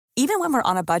Even when we're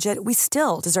on a budget, we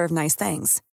still deserve nice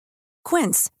things.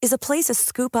 Quince is a place to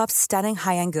scoop up stunning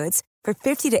high-end goods for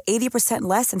 50 to 80%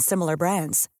 less than similar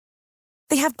brands.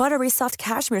 They have buttery soft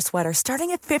cashmere sweaters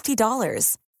starting at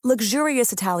 $50,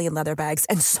 luxurious Italian leather bags,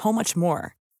 and so much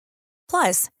more.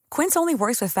 Plus, Quince only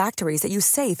works with factories that use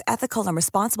safe, ethical, and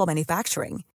responsible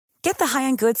manufacturing. Get the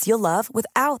high-end goods you'll love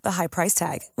without the high price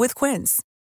tag with Quince.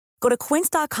 Go to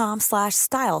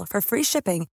quince.com/style for free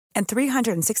shipping and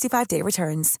 365-day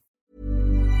returns.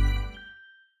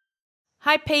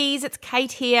 Hi Peas, it's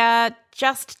Kate here.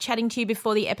 Just chatting to you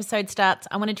before the episode starts.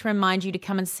 I wanted to remind you to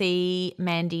come and see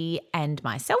Mandy and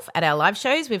myself at our live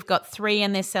shows. We've got 3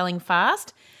 and they're selling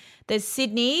fast. There's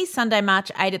Sydney, Sunday,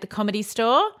 March 8 at the Comedy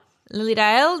Store.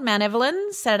 Lilydale, Mount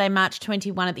Evelyn, Saturday, March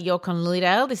 21 at the York on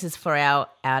Lilydale. This is for our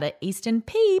outer eastern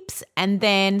peeps. And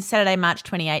then Saturday, March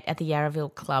 28 at the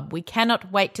Yarraville Club. We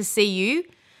cannot wait to see you.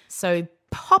 So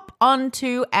pop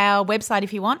onto our website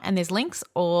if you want, and there's links,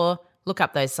 or look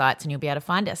up those sites and you'll be able to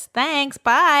find us. Thanks.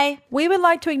 Bye. We would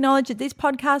like to acknowledge that this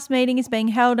podcast meeting is being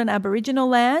held on Aboriginal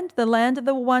land, the land of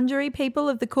the Wurundjeri people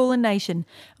of the Kulin Nation.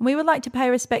 And we would like to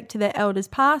pay respect to their elders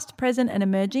past, present and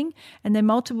emerging, and their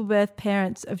multiple birth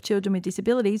parents of children with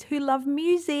disabilities who love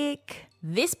music.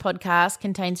 This podcast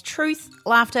contains truth,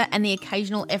 laughter and the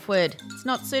occasional F word. It's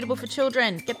not suitable for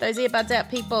children. Get those earbuds out,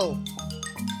 people.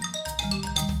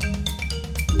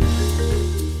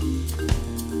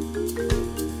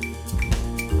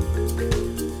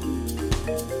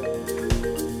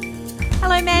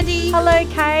 Hello, Mandy. Hello,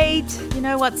 Kate. You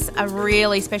know what's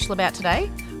really special about today?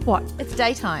 What? It's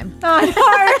daytime. I know.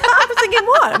 I was thinking,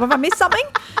 what? Have I missed something?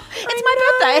 It's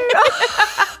my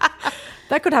birthday.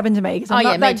 That could happen to me. Oh,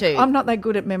 yeah, me too. I'm not that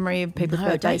good at memory of people's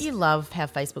birthdays. Don't you love how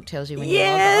Facebook tells you when you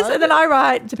Yes, log on? and then I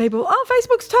write to people,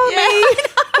 Facebook's told me.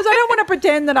 Because I don't want to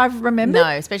pretend that I've remembered. No,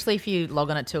 especially if you log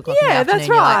on at 2 o'clock in the Yeah, afternoon. that's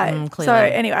right. You're like, So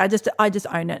clearly. anyway, I just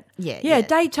own it. Yeah.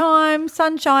 Daytime,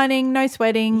 sun shining, no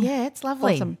sweating. Yeah, it's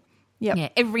lovely. Awesome. Yep. Yeah,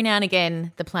 every now and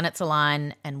again the planets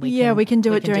align and we can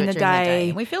do it during the day.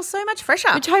 And we feel so much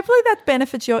fresher. Which hopefully that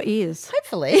benefits your ears.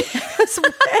 Hopefully.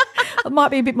 It might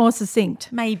be a bit more succinct.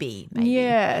 Maybe.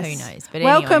 Yes. Who knows? But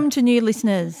welcome anyway. to new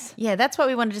listeners. Yeah, that's what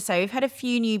we wanted to say. We've had a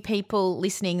few new people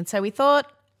listening, and so we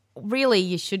thought really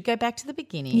you should go back to the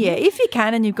beginning. Yeah, if you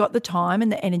can and you've got the time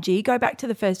and the energy, go back to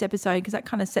the first episode because that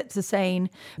kind of sets the scene.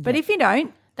 But if you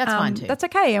don't, That's fine too. That's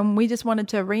okay. And we just wanted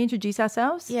to reintroduce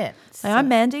ourselves. Yeah. So I'm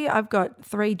Mandy. I've got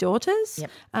 3 daughters.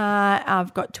 Yep.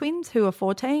 I've got twins who are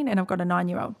 14 and I've got a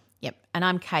 9-year-old. Yep. And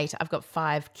I'm Kate. I've got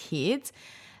 5 kids.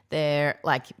 They're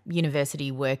like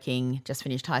university working, just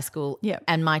finished high school. Yep.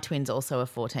 And my twins also are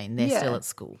 14. They're Yeah. still at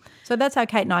school. So that's how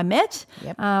Kate and I met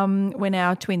Yep. when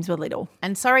our twins were little.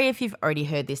 And sorry if you've already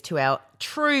heard this to our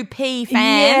true P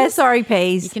fans. Yeah, sorry,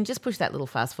 peas. You can just push that little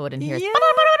fast forward and hear us.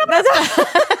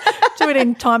 Do it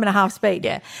in time and a half speed.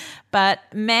 Yeah. But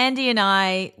Mandy and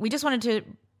I, we just wanted to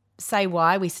say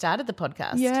why we started the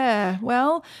podcast. Yeah.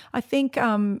 Well, I think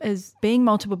as being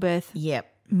multiple birth Yep.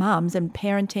 mums and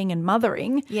parenting and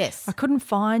mothering, Yes. I couldn't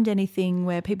find anything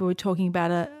where people were talking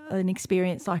about an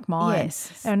experience like mine.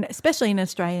 Yes. And especially in an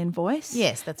Australian voice.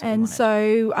 Yes, that's what we And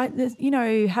wanted.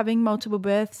 so, having multiple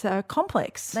births are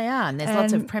complex. They are. And there's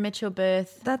lots of And premature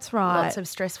birth. That's right. Lots of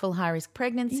stressful high-risk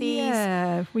pregnancies.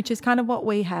 Yeah, which is kind of what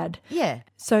we had. Yeah.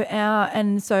 So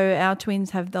our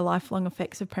twins have the lifelong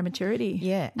effects of prematurity.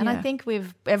 Yeah. And I think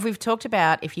we've talked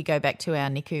about, if you go back to our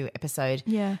NICU episode,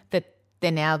 Yeah. that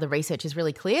now the research is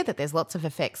really clear that there's lots of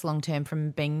effects long-term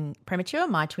from being premature.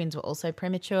 My twins were also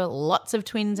premature. Lots of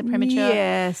twins are premature.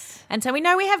 Yes. And so we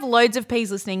know we have loads of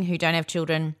P's listening who don't have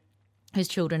children, whose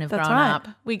children have That's grown right. up.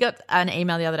 We got an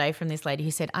email the other day from this lady who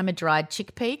said, I'm a dried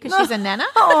chickpea because she's a nana.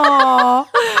 Oh,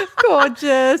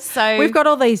 gorgeous. So- we've got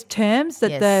all these terms that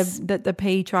Yes. the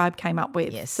P tribe came up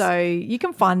with. Yes. So you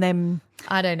can find them.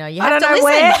 I don't know. You I have don't to know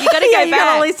listen. where. You got to go Yeah, you back.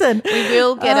 gotta listen. We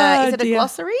will get is it a dear.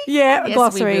 glossary? Yeah, a Yes,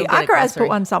 glossary. we will get a Akra has put glossary.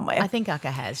 one somewhere. I think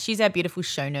Akka has. She's our beautiful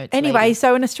show notes Anyway, lady.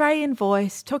 so an Australian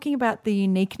voice talking about the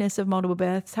uniqueness of multiple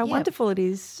births, how wonderful it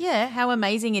is. Yeah, how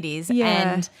amazing it is. Yeah.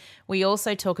 And we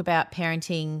also talk about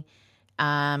parenting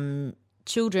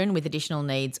children with additional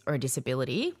needs or a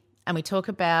disability. And we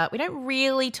don't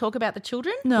really talk about the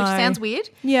children, No. which sounds weird.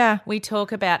 Yeah. We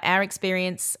talk about our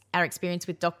experience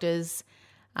with doctors,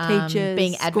 Teachers,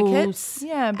 being advocates. schools.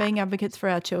 Yeah, being advocates for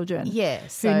our children. Yeah, who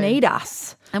so- need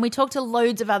us. And we talk to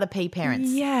loads of other P parents.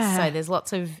 Yeah. So there's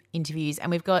lots of interviews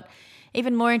and we've got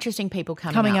even more interesting people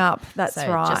coming Coming up, that's so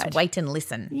right. just wait and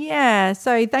listen. Yeah,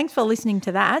 so thanks for listening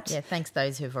to that. Yeah, thanks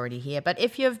those who've already here. But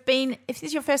if this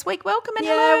is your first week, welcome and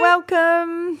Yeah, hello.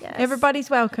 welcome. Yes. Everybody's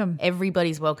welcome.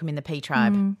 Everybody's welcome in the P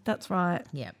tribe. That's right.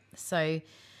 Yeah. So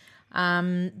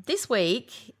this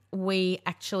week we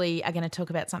actually are going to talk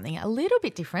about something a little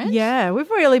bit different. Yeah, we've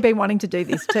really been wanting to do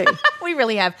this too. We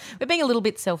really have. We're being a little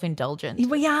bit self-indulgent.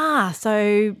 We are.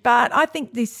 So, but I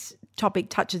think this topic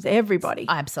touches everybody.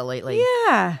 Absolutely.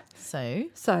 Yeah.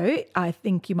 So I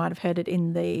think you might have heard it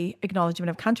in the acknowledgement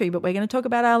of country, but we're going to talk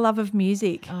about our love of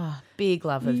music. big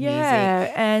love of music.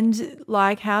 Yeah, and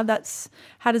like how does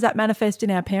that manifest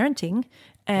in our parenting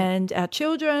and our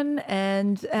children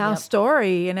and our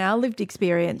story and our lived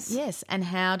experience. Yes, and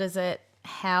how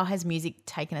has music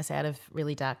taken us out of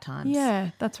really dark times?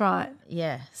 Yeah, that's right.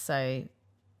 Yeah, so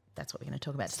that's what we're going to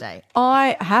talk about today.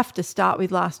 I have to start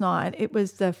with last night. It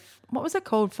was what was it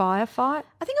called? Firefight?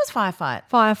 I think it was Firefight.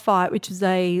 Firefight, which was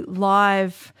a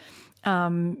live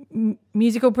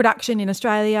musical production in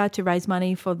Australia to raise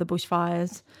money for the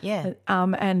bushfires. Yeah.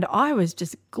 And I was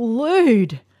just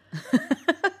glued.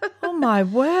 Oh, my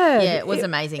word. Yeah, it was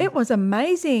amazing. It was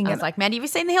amazing. I was like, Mandy, have you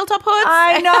seen the Hilltop Hoods?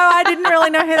 I know. I didn't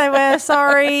really know who they were.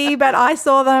 Sorry. But I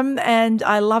saw them and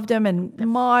I loved them. And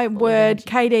my word,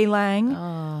 KD Lang.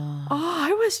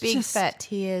 I was Big just fat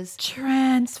tears.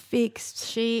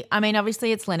 transfixed.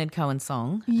 Obviously it's Leonard Cohen's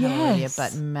song. Yes. Hallelujah,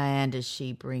 but man, does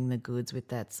she bring the goods with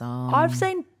that song. I've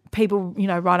seen people,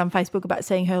 write on Facebook about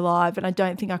seeing her live and I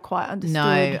don't think I quite understood.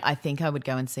 No, I think I would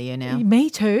go and see her now. Me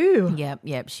too.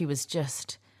 Yep. She was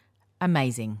just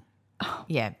amazing.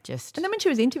 Yeah, just. And then when she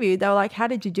was interviewed, they were like, how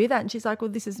did you do that? And she's like, well,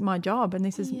 this is my job and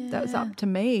that's up to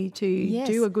me to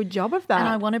do a good job of that. And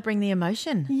I want to bring the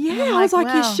emotion. Yeah, And I was like,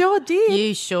 you wow, sure did.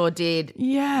 You sure did.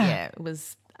 Yeah. Yeah, it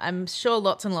was. I'm sure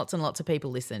lots and lots and lots of people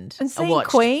listened. And seeing watched.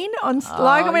 Queen on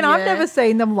I've never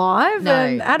seen them live. No.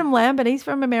 And Adam Lambert, he's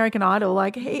from American Idol.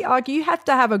 You have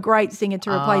to have a great singer to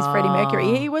replace Freddie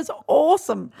Mercury. He was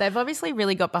awesome. They've obviously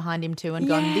really got behind him too and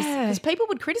gone this because people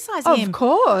would criticise Of him.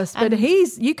 course, but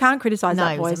you can't criticise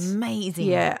that it voice. was amazing.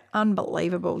 Yeah,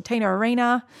 unbelievable. Tina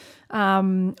Arena.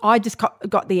 I just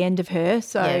got the end of her,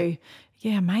 so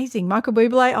yeah, amazing. Michael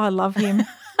Bublé, I love him.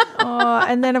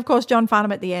 And then, of course, John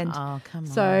Farnham at the end. Oh, come on.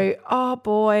 So, oh,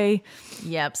 boy.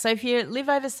 Yep. So if you live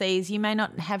overseas, you may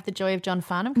not have the joy of John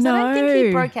Farnham because I don't think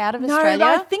he broke out of Australia.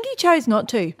 No, I think he chose not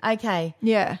to. Okay.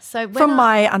 Yeah. So from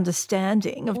my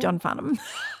understanding of John Farnham.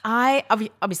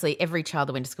 Obviously every child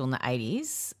that went to school in the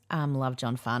 80s loved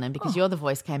John Farnham because You're the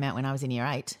Voice came out when I was in year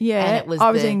 8. Yeah. And it was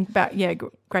I was in about,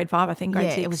 grade 5, I think,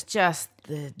 grade 6. it was just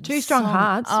the Two Strong song.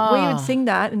 Hearts. We would sing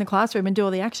that in the classroom and do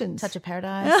all the actions. Touch of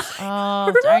Paradise.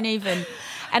 Don't even.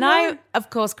 And I, of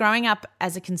course, growing up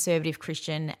as a conservative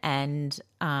Christian and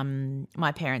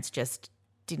my parents just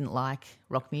didn't like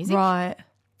rock music. Right.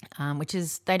 Which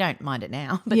is, they don't mind it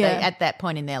now, but Yeah. they at that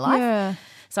point in their life. Yeah.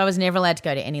 So I was never allowed to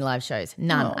go to any live shows.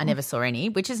 None. I never saw any,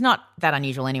 which is not that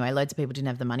unusual anyway. Loads of people didn't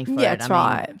have the money for it. That's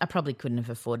right. I probably couldn't have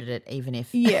afforded it even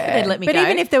if Yeah. they'd let me but go.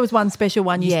 even if there was one special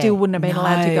one, you still wouldn't have been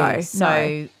allowed to go.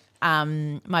 So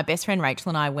my best friend Rachel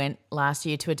and I went last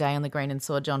year to a day on the Green and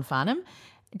saw John Farnham.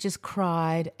 Just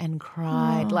cried and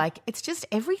cried. Like, it's just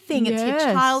everything. It's your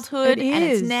Yes, childhood it and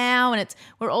it's is. now and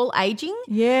we're all aging.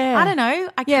 Yeah. I don't know.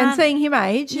 I Yeah, and can't. seeing him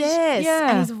age. Yes. Yeah.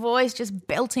 And his voice just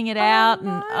belting it out.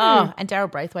 And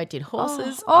Daryl Braithwaite did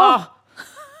Horses.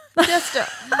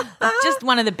 Just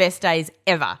one of the best days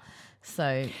ever.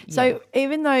 So, yeah. So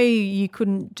even though you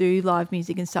couldn't do live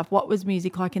music and stuff, what was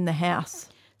music like in the house?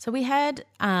 So we had,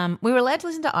 we were allowed to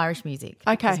listen to Irish music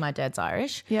because my dad's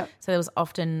Irish. Yep. So there was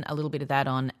often a little bit of that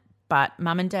on. But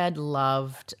Mum and Dad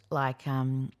loved like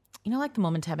the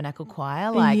Mormon Tabernacle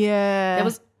Choir. Like there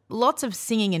was lots of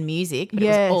singing and music, but it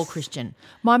was all Christian.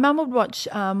 My mum would watch,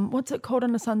 what's it called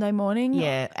on a Sunday morning?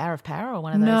 Yeah, Hour of Power or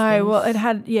one of those No, things. well, it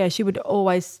had, she would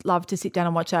always love to sit down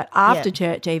and watch that after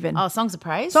church even. Oh, Songs of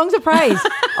Praise? Songs of Praise.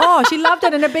 She loved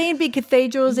it. And it'd be in big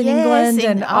cathedrals in England.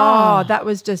 And that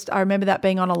was just, I remember that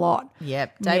being on a lot.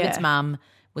 Yep. David's mum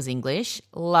was English,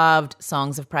 loved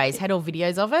Songs of Praise, had all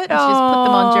videos of it. And she just put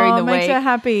them on during the makes week. her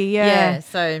happy, Yeah,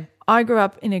 so... I grew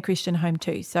up in a Christian home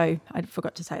too, so I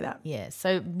forgot to say that. Yeah,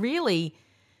 so really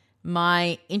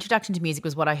my introduction to music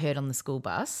was what I heard on the school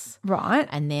bus. Right.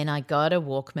 And then I got a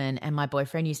Walkman and my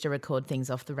boyfriend used to record things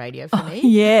off the radio for me.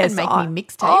 Yes. And make me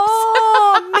mixtapes.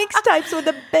 Mixtapes were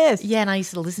the best. Yeah, and I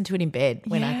used to listen to it in bed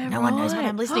when no one knows what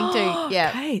I'm listening to.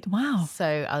 Yeah. Kate, wow.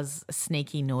 So I was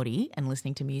sneaky naughty and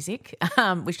listening to music,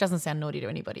 which doesn't sound naughty to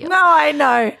anybody else. No, I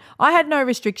know. I had no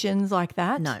restrictions like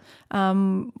that. No.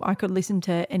 I could listen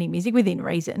to any music within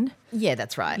reason, Yeah,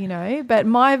 that's right. but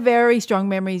my very strong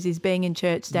memories is being in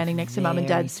church, standing next to mum and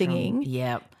Very dad strong. singing.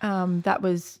 Yep. That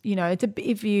was,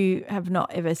 if you have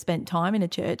not ever spent time in a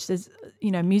church, there's,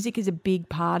 music is a big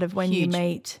part of when you Huge.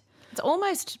 meet. It's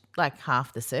almost like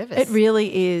half the service. It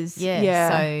really is. Yeah.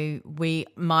 So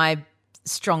my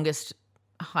strongest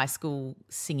high school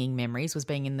singing memories was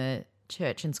being in the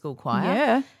church and school choir.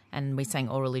 Yeah. And we sang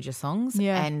all religious songs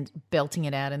Yeah. and belting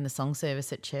it out in the song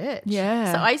service at church.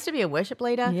 Yeah. So I used to be a worship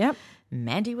leader. Yep.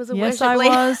 Mandy was a Yes, worship I leader.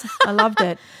 was. I loved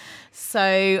it.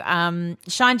 So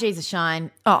Shine Jesus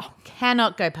Shine. Oh,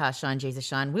 Cannot go past Shine Jesus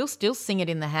Shine. We'll still sing it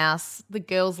in the house. The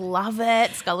girls love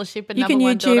it. Scholarship and you number can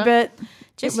one YouTube daughter. it.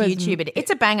 Just It was- YouTube it.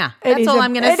 It's a banger. It That's is all a-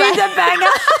 I'm going to say. It is a banger.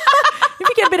 If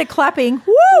you get a bit of clapping,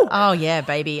 woo! Oh, yeah,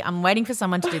 baby. I'm waiting for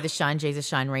someone to do the Shine Jesus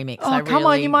Shine remix. Oh, come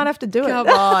on, you might have to do it. Come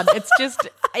on.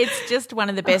 It's just one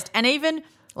of the best. And even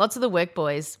lots of the work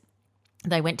boys,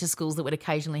 they went to schools that would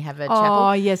occasionally have a chapel.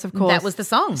 Oh, yes, of course. That was the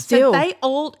song. Still. So they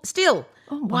all still.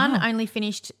 wow. One only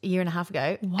finished a year and a half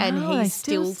ago, and Wow, they he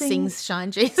still still sing- sings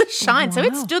Shine Jesus Shine. So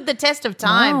it Wow. stood the test of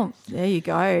time. Wow, there you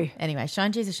go. Anyway,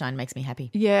 Shine Jesus Shine makes me happy.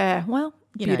 Yeah, well,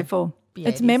 You know, beautiful. Yeah,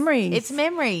 It's it is. memories. It's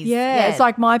memories. Yeah, it's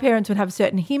like my parents would have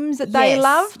certain hymns that they Yes,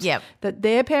 loved, yep. that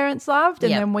their parents loved,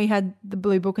 and Yep. then we had the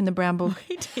blue book and the brown book.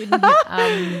 We did.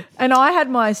 Um, And I had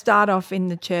my start off in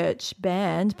the church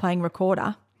band playing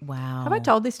recorder. wow. Have I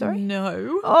told this story?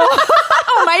 No.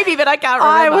 Oh, maybe, but I can't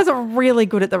I remember. was really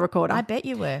good at the recorder. I bet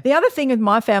you were. The other thing with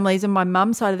my family is on my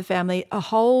mum's side of the family, a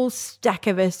whole stack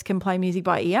of us can play music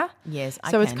by ear. Yes,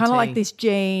 I So it's can kind of too. like this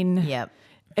gene. Yep.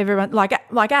 Everyone like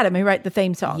Adam who wrote the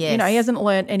theme song. You know, Yes. he hasn't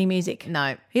learned any music.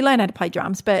 No. He learned how to play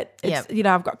drums, but it's Yep. you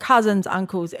know, I've got cousins,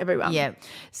 uncles, everyone. Yep.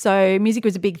 So music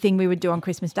was a big thing we would do on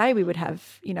Christmas Day. We would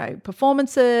have, you know,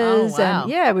 performances Oh, wow.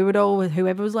 and yeah, we would all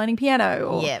whoever was learning piano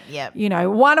or Yep. you know,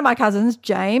 one of my cousins,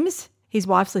 James, his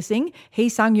wife's listening, he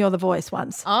sung You're the Voice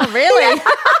once. Oh, really?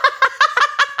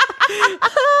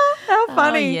 How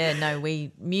funny. Oh, yeah, no,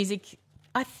 music,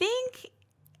 I think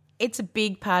it's a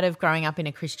big part of growing up in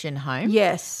a Christian home.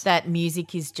 Yes. That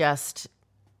music is just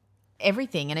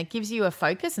everything and it gives you a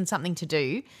focus and something to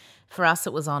do. For us,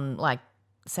 it was on like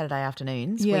Saturday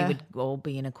afternoons. Yeah. We would all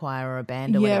be in a choir or a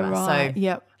band or Yeah, whatever. right. So,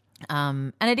 yep.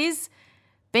 and it is,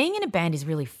 being in a band is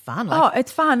really fun. Oh, it's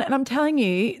fun. And I'm telling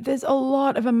you, there's a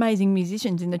lot of amazing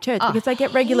musicians in the church because they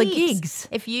get regular heaps. gigs.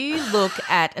 If you look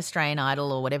at Australian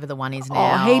Idol or whatever the one is Oh,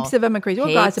 now. heaps of them are Christian.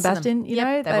 Or Guy heaps of them. Sebastian, you Yep,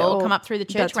 know. they've they all come up through the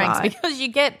church that's ranks right. because you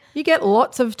get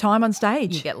lots of time on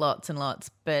stage. you get lots and lots.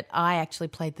 But I actually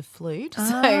played the flute. So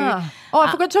Ah. Oh, I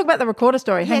forgot to talk about the recorder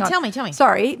story. Hang yeah, on. tell me.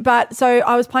 Sorry, but so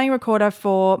I was playing recorder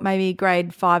for maybe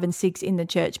grade 5 and 6 in the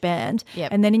church band.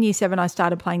 Yep. And then in year 7, I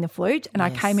started playing the flute and I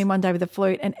Yes. came in one day with the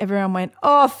flute and everyone went,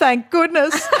 oh, thank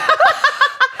goodness. So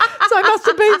I must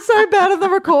have been so bad at the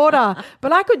recorder.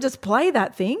 But I could just play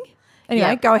that thing. Anyway,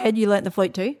 Yep. go ahead. You learnt the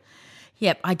flute too.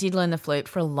 Yep, I did learn the flute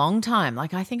for a long time.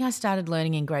 Like I think I started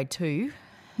learning in grade 2.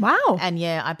 Wow. And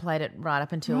yeah, I played it right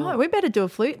up until Right, we better do a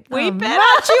flute. We better.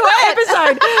 duet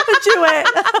episode. A duet.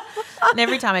 and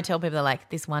every time I tell people they're like,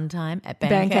 this one time at band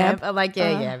Band camp. camp. I'm like,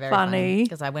 yeah, very funny. funny.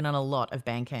 Because I went on a lot of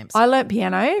band camps. I learnt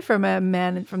piano from a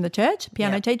man from the church,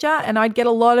 piano Yep. teacher, and I'd get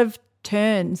a lot of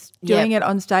turns doing Yep. it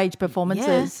on stage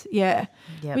performances. Yeah.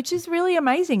 Yep. Which is really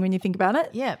amazing when you think about it.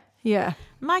 yeah. Yeah.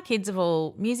 My kids have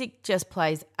all, music just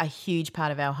plays a huge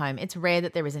part of our home. It's rare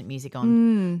that there isn't music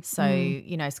on. So,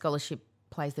 you know, Scholarship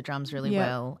plays the drums really Yeah.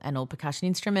 well and all percussion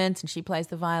instruments, and she plays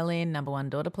the violin. Number one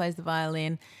daughter plays the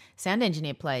violin. Sound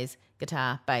engineer plays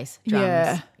guitar, bass, drums.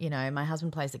 Yeah. You know, my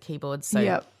husband plays the keyboards. So,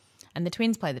 Yep. and the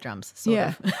twins play the drums, sort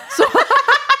Yeah. of. So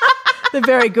they're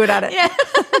very good at it. Yeah.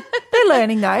 They're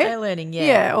learning though. They're learning, yeah.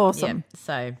 Yeah, awesome. Yeah.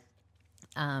 So,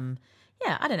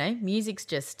 yeah, I don't know. Music's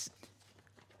just,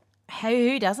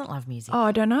 who doesn't love music? Oh,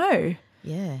 I don't know.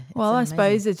 Yeah. it's Well, I amazing.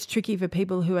 suppose it's tricky for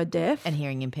people who are deaf And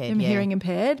hearing impaired, and yeah. hearing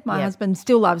impaired. My Yep. husband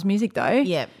still loves music though.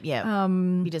 Yeah, yeah.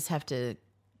 You just have to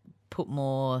put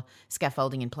more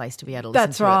scaffolding in place to be able to listen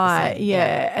That's to it at the right. same-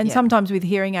 Yeah. And sometimes with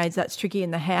hearing aids, that's tricky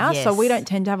in the house. So we Yes. don't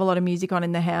tend to have a lot of music on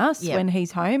in the house Yep. when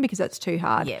he's home because that's too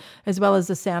hard, Yep. as well as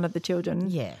the sound of the children.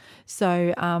 Yeah.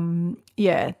 So,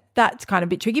 yeah, that's kind of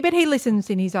a bit tricky. But he listens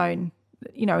in his own,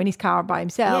 you know, in his car by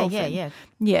himself. Yeah, and- yeah.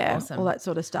 Yeah, Awesome. all that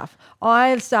sort of stuff.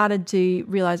 I started to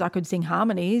realise I could sing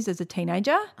harmonies as a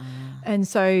teenager. And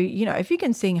so, you know, if you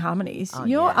can sing harmonies,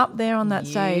 you're yeah. up there on that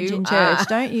stage You in church. are.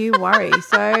 Don't you worry.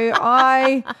 So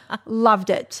I loved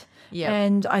it. Yep.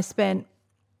 And I spent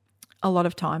a lot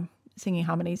of time singing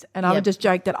harmonies. And I would Yep. just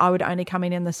joke that I would only come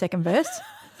in the second verse.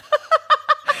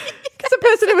 Because the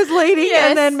person who was leading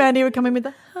and then Yes. Mandy would come in with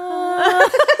the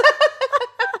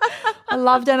I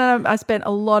loved it, and I spent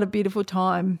a lot of beautiful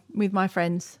time with my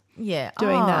friends Yeah.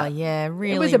 doing Oh, that. yeah,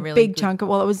 really, it was a really big good. chunk of,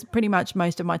 well, it was pretty much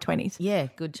most of my 20s. Yeah,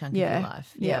 good chunk Yeah, of your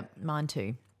life. yeah. Yeah, mine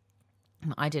too.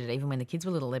 I did it even when the kids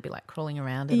were little. They'd be like crawling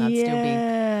around and I'd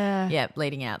still be,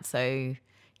 bleeding out. So,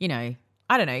 you know,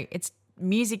 I don't know. It's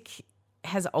music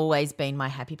has always been my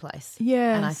happy place.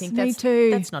 Yes, and I think me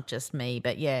too. That's not just me,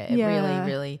 but it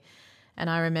really. And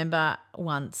I remember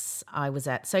once I was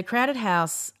so Crowded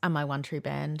House are my one true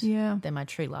band. Yeah. They're my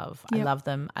true love. Yep. I love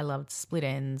them. I loved Split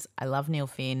Ends. I love Neil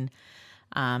Finn.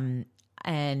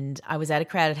 And I was at a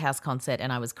Crowded House concert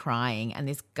and I was crying, and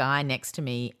this guy next to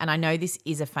me, and I know this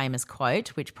is a famous quote,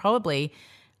 which probably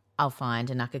I'll find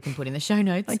and Naka can put in the show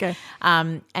notes. Okay.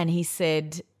 And he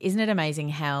said, "Isn't it amazing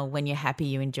how when you're happy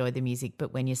you enjoy the music,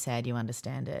 but when you're sad you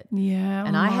understand it?" Yeah.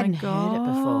 And I hadn't heard it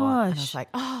before. And I was gosh. like,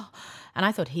 oh. And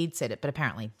I thought he'd said it, but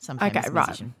apparently some famous right.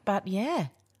 musician. But yeah.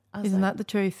 I was Isn't like, that the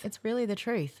truth? it's really the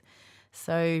truth.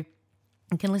 So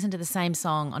you can listen to the same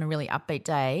song on a really upbeat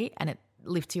day and it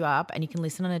lifts you up, and you can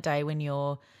listen on a day when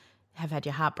have had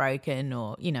your heart broken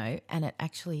or, and it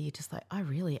actually you're just like,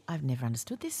 I've never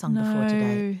understood this song before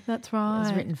today. That's It was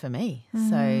right. written for me.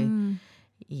 So,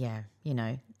 yeah,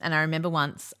 And I remember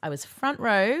once I was front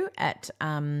row at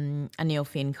a Neil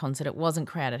Finn concert. It wasn't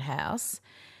Crowded House.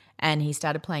 And he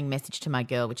started playing Message to My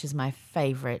Girl, which is my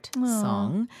favourite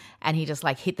song. And he just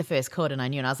hit the first chord and I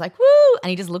knew, and I was like, woo. And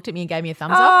he just looked at me and gave me a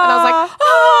thumbs up. And I was like,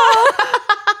 oh.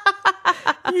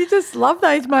 You just love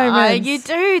those moments. You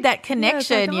do, that Yeah,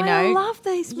 connection, it's like, I love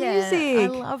this music. I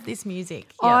love this music.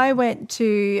 Yep. I went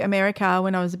to America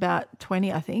when I was about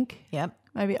 20, I think. Yep.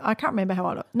 Maybe, I can't remember how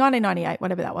old, 1998,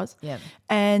 whatever that was. Yep.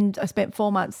 And I spent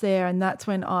 4 months there, and that's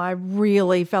when I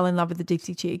really fell in love with the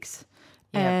Dixie Chicks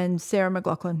and Sarah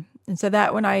McLachlan. And so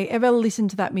that when I ever listen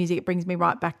to that music, it brings me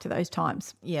right back to those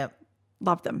times. Yep.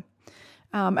 Love them.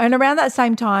 And around that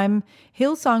same time,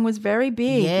 Hillsong was very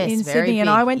big in very Sydney, and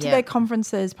big. I went to Yep. their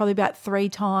conferences probably about 3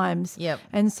 times. Yep.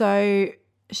 And so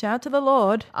shout out to the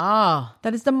Lord. Oh,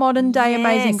 That is the modern day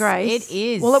Amazing Yes, Grace. it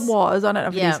is. Well, it was. I don't know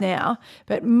if it Yep. is now.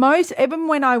 But even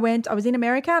when I went, I was in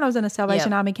America and I was in a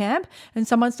Salvation Yep. Army camp, and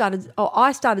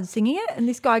I started singing it, and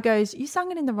this guy goes, "You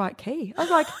sung it in the right key." I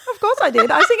was like, "Of course I did.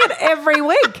 I sing it every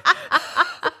week."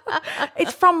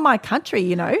 It's from my country,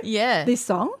 Yeah. this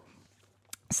song.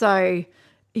 So,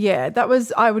 yeah,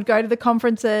 I would go to the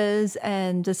conferences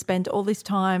and just spend all this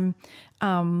time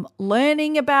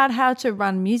learning about how to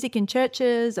run music in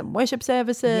churches and worship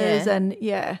services. Yeah. And,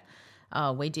 yeah,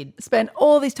 Oh, we did. spent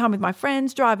all this time with my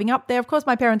friends driving up there. Of course,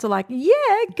 my parents are like, yeah,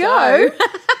 go.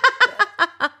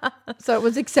 So it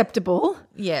was acceptable.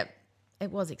 Yeah,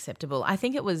 it was acceptable. I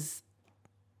think it was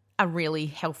a really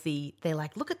healthy. They're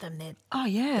like, look at them. Oh,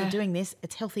 yeah. They're doing this.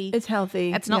 It's healthy. It's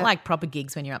healthy. It's not Yeah. like proper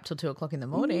gigs when you're up till 2:00 in the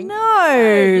morning. No.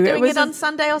 You're doing was it on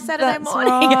Sunday or Saturday That's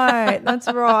morning. right. That's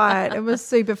right. It was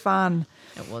super fun.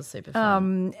 It was super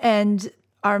fun. And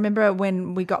I remember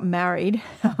when we got married,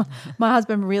 my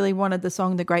husband really wanted the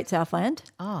song "The Great Southland."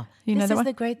 Oh, You know this that is one?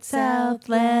 the Great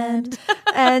Southland.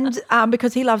 And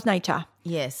because he loves nature.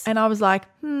 Yes. And I was like,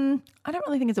 I don't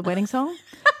really think it's a wedding song.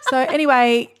 So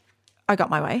anyway, I got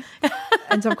my way.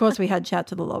 And so, of course, we had Shout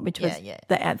to the Lord, which was Yeah.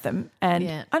 the anthem. And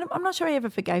Yeah. I'm not sure he ever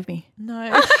forgave me.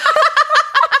 no.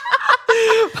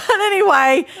 But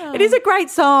anyway, it is a great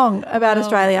song about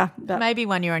Australia. But Maybe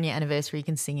when you're on your anniversary, you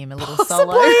can sing him a little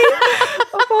possibly.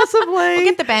 solo. Possibly. We'll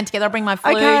get the band together. I'll bring my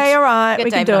flute. Okay, all right. Get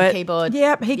We can David do on it. keyboard.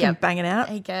 Yep, he can bang it out.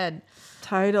 He can.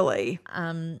 Totally.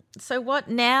 So what,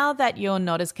 now that you're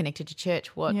not as connected to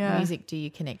church, what Yeah. music do you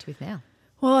connect with now?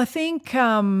 Well, I think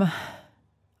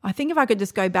if I could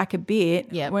just go back a bit,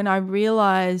 Yep. when I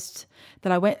realised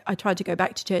that I tried to go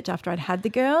back to church after I'd had the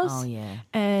girls. Oh, yeah.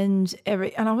 And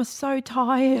I was so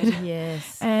tired.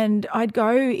 Yes. And I'd go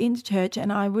into church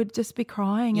and I would just be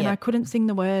crying and Yep. I couldn't sing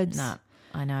the words. No,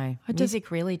 I know. Music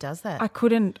really does that. I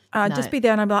couldn't. I'd No. just be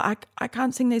there and I'd be like, I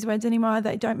can't sing these words anymore.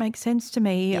 They don't make sense to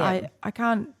me. Yeah. I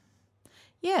can't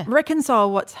yeah. reconcile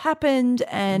what's happened.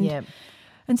 Yeah.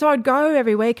 And so I'd go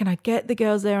every week and I'd get the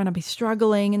girls there and I'd be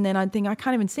struggling, and then I'd think, I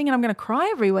can't even sing and I'm going to cry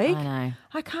every week. I know.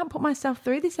 I can't put myself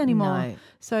through this anymore. No.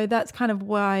 So that's kind of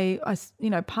why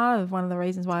part of one of the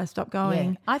reasons why I stopped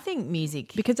going. Yeah. I think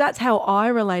music. Because that's how I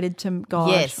related to God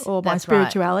Yes, or my that's right.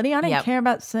 spirituality. I don't Yep. care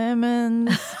about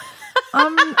sermons.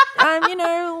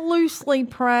 Loosely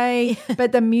pray.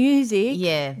 But the music,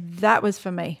 Yeah. that was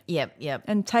for me. Yep.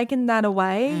 And taking that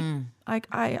away, I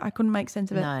couldn't make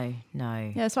sense of it.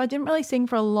 No. Yeah, so I didn't really sing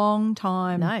for a long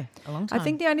time. No, a long time. I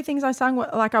think the only things I sung were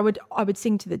I would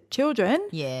sing to the children.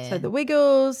 Yeah. So the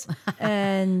Wiggles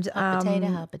and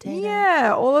Hot potato.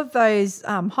 Yeah, all of those.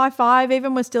 High Five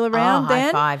even was still around High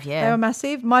then. Five, yeah. They were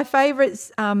massive. My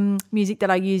favourite music that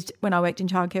I used when I worked in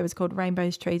childcare was called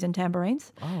Rainbows, Trees and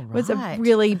Tambourines. Oh, It was a right.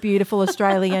 really beautiful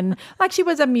Australian, like she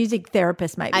was a music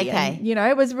therapist maybe. Okay. And,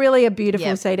 it was really a beautiful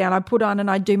Yep. CD, and I put on and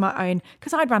I'd do my own,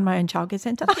 because I'd run my own childcare childcare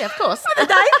centre. Yeah, of course. For the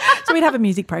day. So we'd have a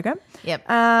music program. Yep.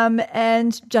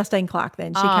 And Justine Clark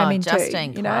then. She came in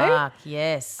Justine too. Clark,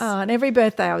 yes. And every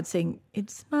birthday I would sing,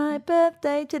 "It's my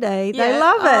birthday today." Yeah. They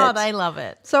love it. Oh, they love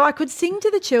it. So I could sing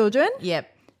to the children, Yep.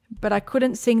 but I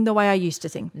couldn't sing the way I used to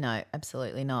sing. No,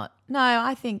 absolutely not. No,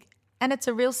 I think, and it's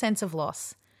a real sense of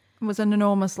loss. It was an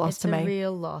enormous loss It's to a me.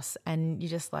 real loss. And you're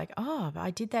just like, oh,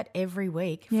 I did that every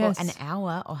week Yes. for an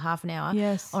hour or half an hour.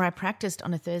 Yes. Or I practiced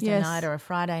on a Thursday Yes. night or a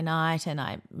Friday night, and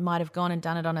I might have gone and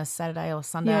done it on a Saturday or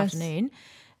Sunday Yes. afternoon.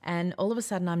 And all of a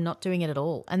sudden I'm not doing it at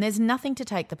all. And there's nothing to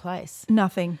take the place.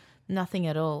 Nothing. Nothing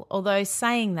at all. Although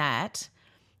saying that,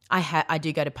 I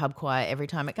do go to pub choir every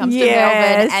time it comes Yes, to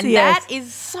Melbourne, and yes. that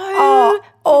is so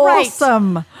great.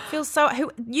 Awesome. Feels so.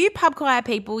 You pub choir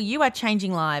people, you are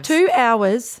changing lives. 2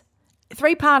 hours,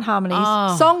 3-part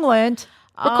harmonies, song learnt,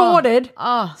 recorded,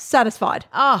 satisfied.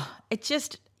 Oh, it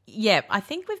just. Yeah, I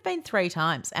think we've been 3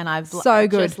 times, and I've So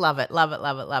good. just love it, love it,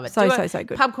 love it, love it. So, Do so, a so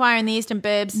good. Pub choir in the Eastern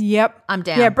Burbs. Yep. I'm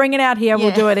down. Yeah, bring it out here. We'll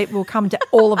Yeah. do it. It will come to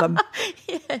all of them.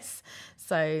 Yes.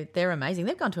 So they're amazing.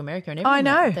 They've gone to America and everything.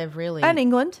 I know. They've really. And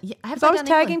England. Yeah, have 'Cause they I was done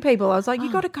tagging England? people. I was like, you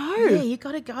got to go. Yeah, you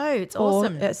got to go. It's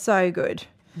awesome. It's so good.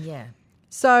 Yeah.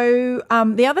 So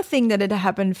the other thing that had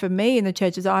happened for me in the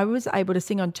church is I was able to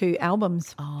sing on 2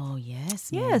 albums. Oh, yes.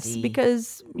 Yes, Mandy.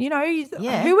 because,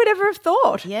 Yeah. who would ever have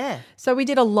thought? Yeah. So we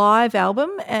did a live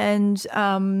album and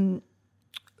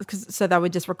so they were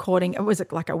just recording. It was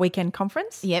like a weekend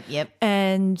conference. Yep.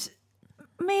 And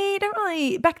me,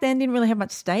 back then didn't really have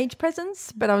much stage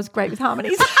presence, but I was great with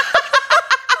harmonies.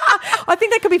 I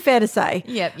think that could be fair to say.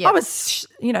 Yep. I was,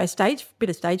 bit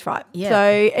of stage fright. Yeah. So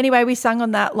anyway, we sung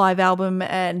on that live album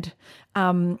and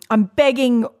I'm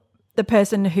begging the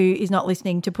person who is not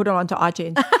listening to put it onto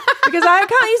iTunes because I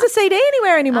can't use a CD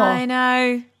anywhere anymore. I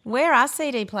know. Where are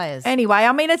CD players? Anyway,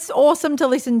 I mean, it's awesome to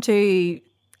listen to,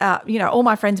 all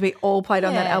my friends, we all played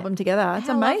on that Yeah. album together. It's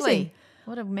How amazing. lovely.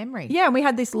 What a memory. Yeah, and we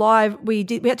had this live. We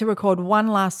had to record one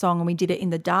last song, and we did it in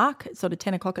the dark, at sort of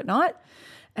 10 o'clock at night.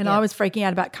 And Yeah. I was freaking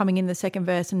out about coming in the second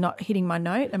verse and not hitting my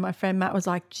note. And my friend Matt was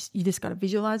like, "You just got to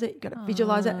visualize it. You got to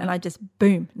visualize it." And I just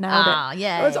boom nailed it.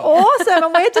 Yeah. It was awesome,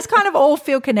 and we just kind of all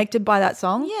feel connected by that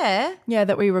song. Yeah. Yeah,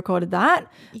 that we recorded that.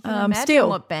 You can imagine Still,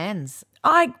 what bands.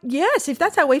 if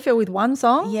that's how we feel with one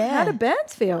song, Yeah. how do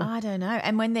bands feel? I don't know.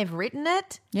 And when they've written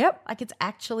it, Yep. like it's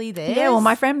actually theirs. Yeah, well,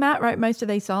 my friend Matt wrote most of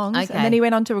these songs, Okay. and then he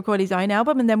went on to record his own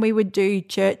album, and then we would do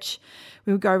church.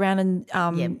 We would go around and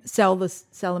Yep. sell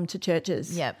them to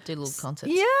churches. Yeah, do little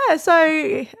concerts. Yeah,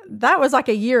 so that was like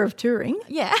a year of touring,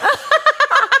 Yeah.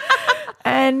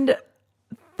 and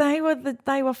they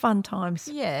were fun times.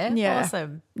 Yeah. Yeah.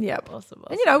 Awesome. Yep. Awesome.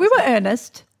 And we were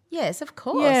earnest. Yes, of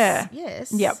course. Yeah.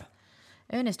 Yes. Yep.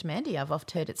 Ernest Mandy, I've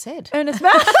oft heard it said. Earnest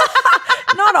Matt.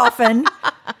 Not often.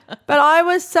 But I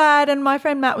was sad, and my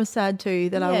friend Matt was sad too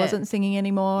that I Yeah. wasn't singing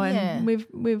anymore. And Yeah.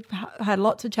 we've had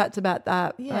lots of chats about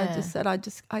that. I Yeah. just said I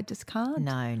just can't.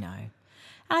 No. And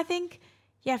I think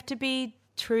you have to be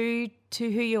true to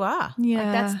who you are. Yeah.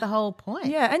 Like that's the whole point.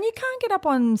 Yeah, and you can't get up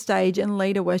on stage and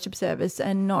lead a worship service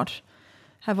and not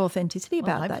have authenticity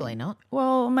about that. hopefully not.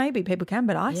 Well, maybe people can,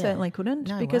 but I certainly couldn't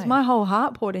No because way. my whole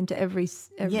heart poured into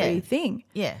everything.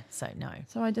 Yeah. So no.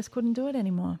 So I just couldn't do it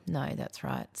anymore. No, that's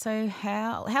right. So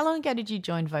how long ago did you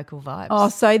join Vocal Vibes? Oh,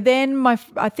 so then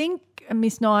I think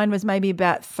Miss Nine was maybe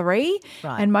about 3.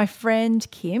 Right. And my friend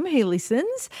Kim, who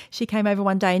listens, she came over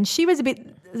one day and she was a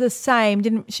bit the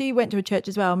same. She went to a church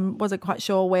as well and wasn't quite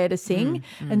sure where to sing.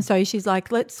 And so she's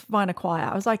like, let's find a choir.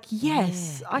 I was like,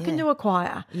 yes, I can do a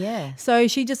choir. Yeah. So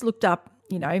she just looked up,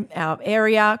 our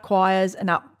area, choirs, and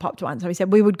up popped one. So we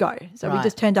said we would go. So we Right.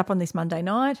 just turned up on this Monday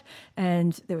night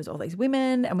and there was all these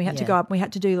women and we had to Yeah. go up. We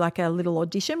had to do like a little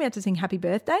audition. We had to sing Happy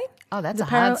Birthday. Oh, that's The a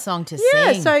hard parallel- song to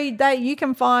Yeah, sing. so you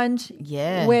can find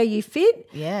Yeah. where you fit.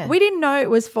 Yeah. We didn't know it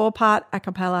was 4-part a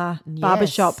cappella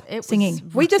barbershop it was singing.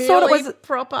 We just thought it really was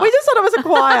proper. We just thought it was a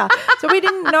choir. So we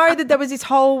didn't know that there was this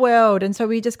whole world. And so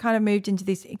we just kind of moved into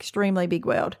this extremely big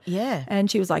world. Yeah.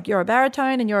 And she was like, you're a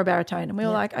baritone and you're a baritone. And we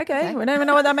were like, okay, we don't even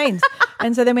know what that means.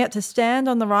 And so then we had to stand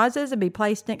on the risers and be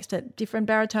placed next to different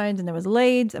baritones. And there was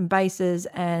leads and basses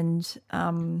and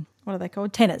what are they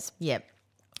called? Tenors. Yep.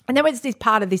 And there was this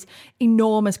part of this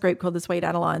enormous group called the Sweet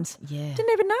Adelines. Yeah.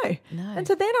 Didn't even know. No. And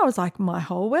so then I was like, my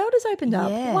whole world has opened up.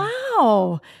 Yeah.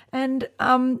 Wow. And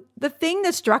the thing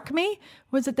that struck me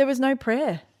was that there was no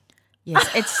prayer. Yes,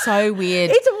 it's so weird.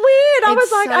 It's weird. I was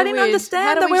It's like, so I didn't weird. How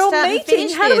understand do that we we're all start and meeting.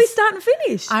 finish How do we this? start and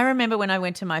finish? I remember when I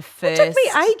went to my first took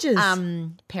me ages.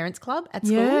 Parents club at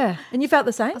school. Yeah. And you felt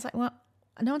the same? I was like, well,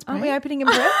 no one's Aren't praying. we opening in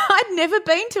prayer? I'd never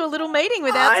been to a little meeting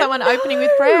without I someone opening with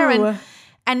prayer. know.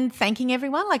 and thanking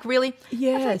everyone, like really. I'd like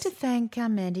Yes. to thank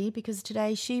Mandy because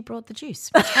today she brought the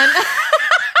juice. And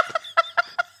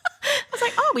I was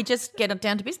like, oh, we just get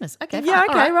down to business. Okay, fine. Yeah, All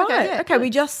okay, right. Okay, yeah, Okay, we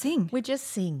just sing. we just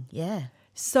sing. Yeah.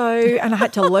 So, and I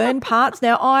had to learn parts.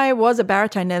 Now, I was a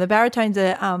baritone. Now, the baritones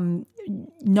are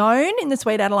known in the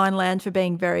Sweet Adeline land for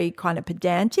being very kind of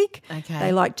pedantic. Okay.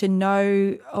 They like to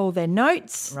know all their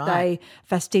notes. Right. They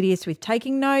fastidious with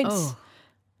taking notes. Oh,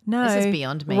 no, this is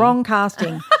beyond me. Wrong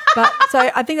casting. But so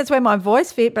I think that's where my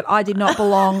voice fit, but I did not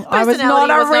belong. I was not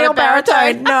Personality was a not real a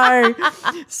baritone. baritone.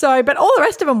 No. So, but all the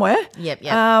rest of them were. Yep.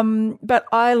 But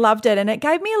I loved it, and it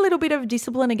gave me a little bit of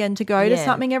discipline again to go to Yeah.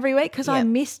 something every week because I Yep.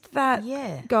 missed that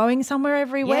Yeah. going somewhere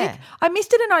every Yeah. week. I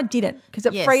missed it and I didn't because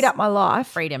it Yes. freed up my life.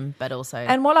 Freedom, but also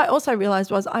And what I also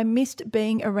realised was I missed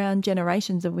being around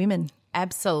generations of women.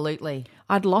 absolutely.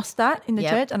 I'd lost that in the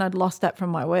Yep. church and I'd lost that from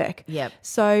my work. Yep.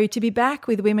 So to be back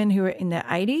with women who are in their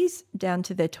 80s down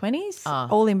to their 20s,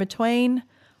 all in between,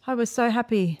 I was so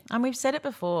happy. And we've said it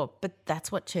before, but that's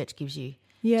what church gives you.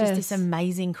 Yes. Just this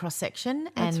amazing cross-section.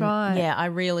 That's and right. Yeah,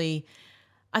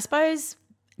 I suppose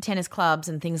tennis clubs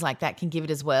and things like that can give it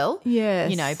as well.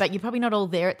 Yes. You know, but you're probably not all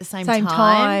there at the same Same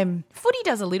time. Footy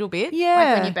does a little bit. Yeah.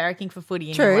 Like when you're barracking for footy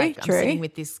and True, you're like, true. I'm sitting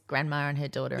with this grandma and her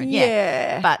daughter. And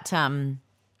Yeah. But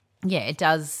yeah, it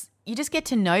does. You just get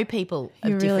to know people of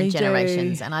You different really do.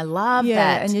 generations. And I love Yeah,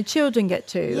 that. and your children get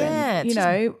to. Yeah, and, it's you just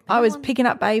know, I was picking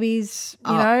up babies,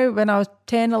 you Oh. know, when I was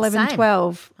 10, 11, Same.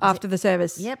 12 after the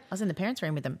service. Yep, I was in the parents'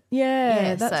 room with them. Yeah,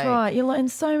 Yeah, that's so- right. You learn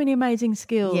so many amazing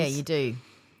skills. Yeah, you do.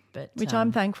 But Which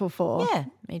I'm thankful for. yeah,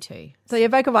 me too. So yeah,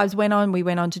 Vocal Vibes went on. We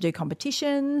went on to do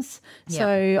competitions.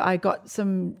 So I got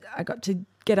to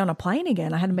get on a plane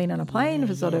again. I hadn't been on a plane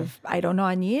for sort of 8 or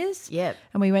 9 years. Yep.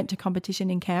 And we went to competition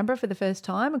in Canberra for the first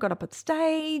time. I got up at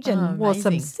stage and wore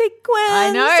some amazing. sequins.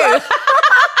 I know.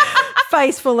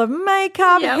 Face full of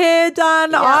makeup, Yep. hair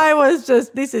done. Yep. I was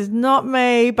just, this is not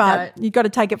me, but No. you got to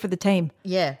take it for the team.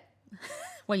 Yeah.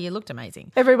 Well, you looked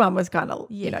amazing. Everyone was kind of,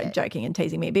 you know, Yeah. joking and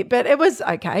teasing me a bit, but it was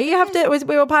okay. You have to.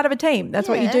 We were part of a team. That's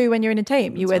what you Yeah. do when you're in a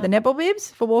team. You wear the netball bibs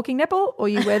for walking netball, or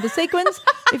you wear the sequins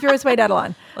if you're a Sweet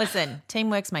Adeline. Listen,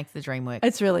 teamwork makes the dream work.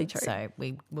 It's really true. So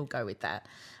we will go with that.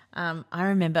 I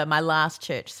remember my last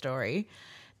church story.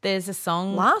 There's a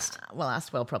song. Last?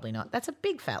 Well, probably not. That's a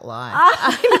big fat lie.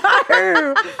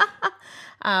 I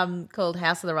know. Called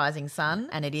House of the Rising Sun,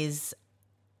 and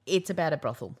it's about a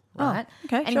brothel, right?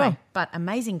 okay, Anyway, sure. but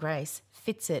Amazing Grace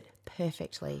fits it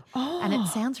perfectly. And it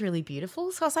sounds really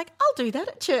beautiful. So I was like, I'll do that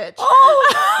at church.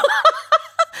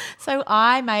 So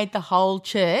I made the whole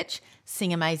church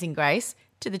sing Amazing Grace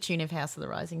to the tune of House of the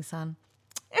Rising Sun.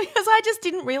 Because I just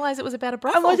didn't realise it was about a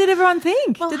brothel. And what did everyone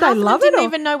think? Well, did half they of love them it? didn't or-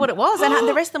 even know what it was. And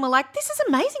the rest of them were like, this is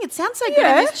amazing. It sounds so good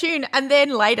Yeah. in this tune. And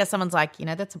then later someone's like,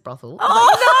 that's a brothel.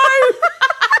 Oh, no.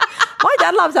 My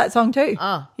dad loves that song too.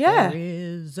 Oh, yeah. There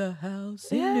is a house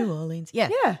in Yeah. New Orleans. Yeah.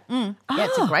 Yeah. Yeah,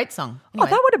 it's a great song. Oh, Anyway,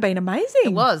 that would have been amazing.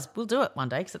 it was. We'll do it one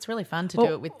day because it's really fun to do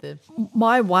it with the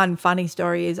My one funny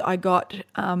story is I got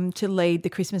to lead the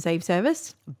Christmas Eve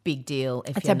service. big deal.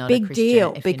 If It's you're a not big Christian,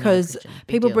 deal if you're not a because Christian. Big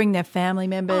people deal. bring their family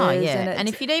members. Oh, yeah. And And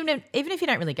if you don't even if you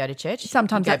don't really go to church,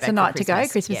 sometimes you go that's the back night for to go,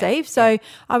 Christmas Yeah. Eve. So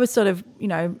I was sort of,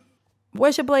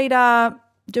 worship leader,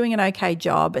 doing an okay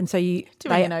job. And so Doing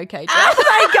an okay job.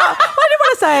 they go, I didn't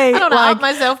want to say I don't want to up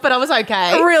myself, but I was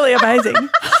okay. really amazing.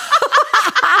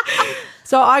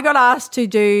 So I got asked to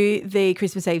do the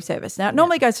Christmas Eve service. Now, it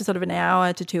normally goes for sort of an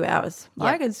hour to 2 hours.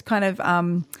 Like it's kind of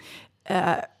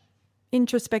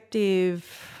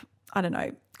introspective, I don't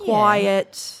know,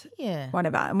 quiet, Yeah.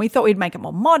 whatever. And we thought we'd make it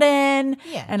more modern.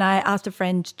 Yeah. And I asked a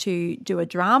friend to do a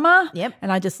drama. Yep.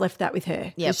 And I just left that with her.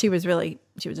 'Cause Yep. She was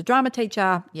a drama teacher,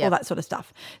 all Yep. that sort of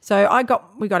stuff. So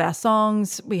we got our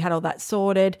songs, we had all that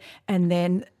sorted, and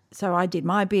then so I did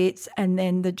my bits, and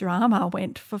then the drama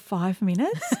went for 5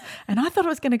 minutes, and I thought it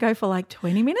was going to go for like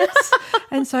 20 minutes.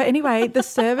 And so anyway, the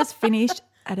service finished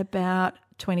at about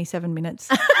 27 minutes.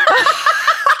 And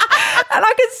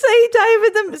I could see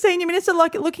David, the senior minister,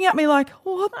 like looking at me like,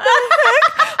 what the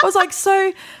heck? I was like,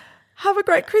 so have a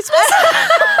great Christmas.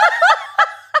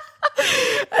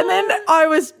 And then I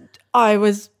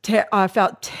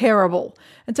felt terrible.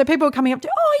 And so people were coming up to,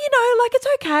 like it's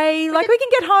okay. Like we can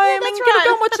get home and that's go right.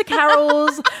 and watch the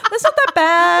carols. That's not that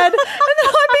bad. And then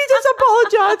I'd be just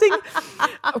apologising.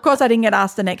 Of course, I didn't get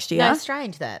asked the next year. No,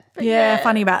 strange that. But Yeah,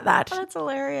 funny about that. that's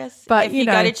hilarious. But, if you you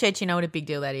know- go to church, you know what a big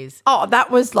deal that is. Oh,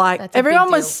 that was like, That's a big everyone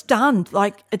was deal. stunned.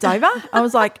 Like, it's over. I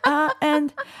was like,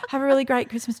 and have a really great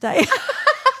Christmas day.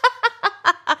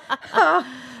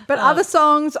 But other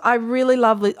songs, I really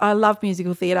love. I love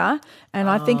musical theatre, and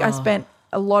I think I spent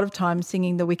a lot of time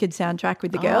singing the Wicked soundtrack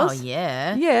with the girls. Oh,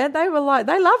 yeah. Yeah, they loved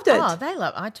it.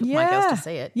 Oh, I took my girls to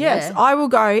see it. Yes, Yeah. I will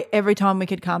go every time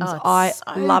Wicked comes. Oh, it's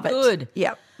I so love good. it.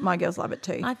 Yep, my girls love it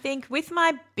too. I think with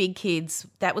my big kids,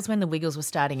 that was when the Wiggles were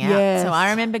starting out. Yes. So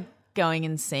I remember going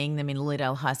and seeing them in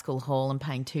Liddell High School Hall and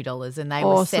paying $2, and they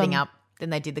were setting up. Then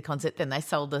they did the concert, then they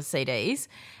sold the CDs.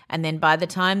 And then by the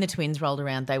time the twins rolled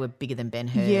around, they were bigger than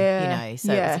Ben-Hur,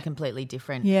 so it was a completely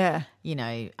different, there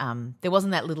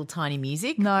wasn't that little tiny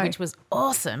music, which was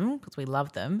awesome because we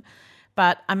loved them.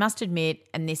 But I must admit,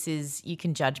 and this is, you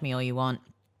can judge me all you want,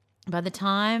 by the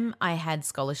time I had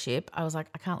scholarship, I was like,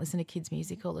 I can't listen to kids'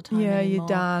 music all the time anymore. You're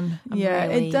done. I'm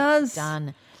really it does.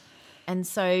 Done. And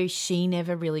so she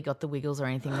never really got the Wiggles or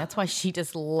anything. That's why she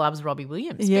just loves Robbie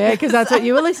Williams. Yeah, because that's what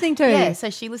you were listening to. Yeah, so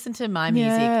she listened to my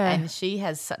music and she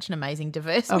has such an amazing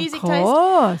diverse music taste. Of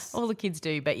course. All the kids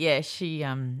do. But, yeah, she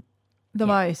The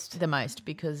most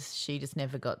because she just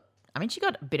never got – I mean, she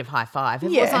got a bit of high five. It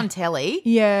was on telly.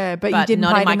 Yeah, but you didn't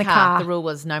not play in it my in the car. car. The rule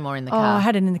was no more in the Oh, car. I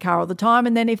had it in the car all the time.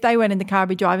 And then if they went in the car, I'd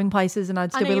be driving places and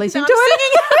I'd still be listening to I'm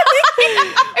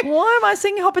it. Why am I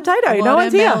singing Hot Potato? No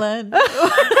one's here.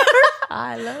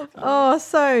 I love you. Oh,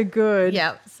 so good.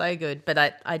 Yeah, so good. But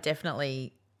I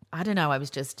definitely, I don't know,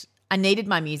 I needed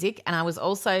my music, and I was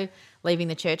also leaving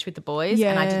the church with the boys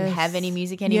and I didn't have any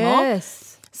music anymore.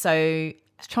 Yes. So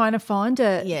trying to find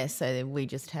it. yeah, so we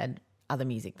just had other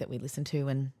music that we listened to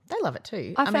and they love it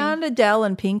too. I found Adele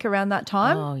and Pink around that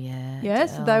time. Oh, yeah.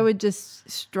 Yes, Adele. they were just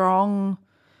strong,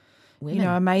 Women.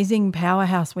 amazing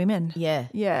powerhouse women. Yeah.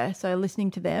 Yeah, so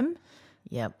listening to them,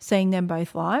 Yep. seeing them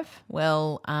both live.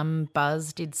 Well,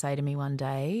 Buzz did say to me one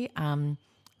day,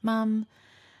 Mum,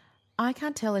 I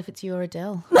can't tell if it's you or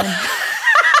Adele.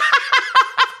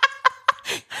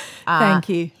 Thank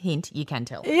you. Hint, you can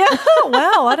tell. Yeah,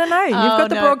 well, I don't know. You've got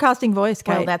the no. broadcasting voice,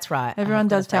 Kate. Well, that's right. I Everyone have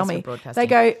got does a tell face for me. broadcasting. They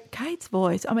go, Kate's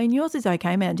voice. I mean, yours is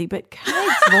okay, Mandy, but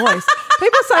Kate's voice.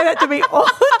 People say that to me all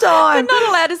the time. Not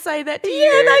allowed to say that to you.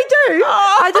 Yeah, they do.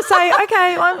 I just say,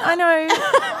 okay, I know.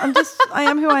 I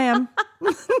am who I am.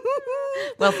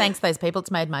 Well, thanks those people.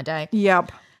 It's made my day.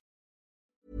 Yep.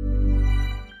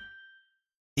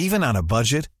 Even on a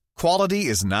budget, quality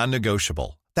is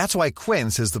non-negotiable. That's why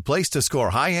Quince is the place to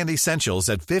score high-end essentials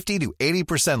at 50 to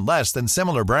 80% less than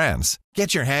similar brands.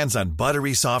 Get your hands on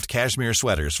buttery soft cashmere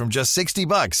sweaters from just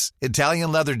 $60,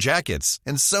 Italian leather jackets,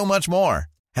 and so much more.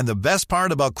 And the best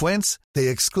part about Quince, they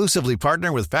exclusively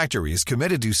partner with factories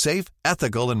committed to safe,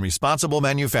 ethical, and responsible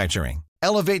manufacturing.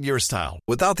 Elevate your style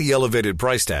without the elevated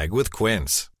price tag with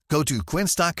Quince. Go to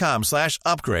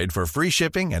quince.com/upgrade for free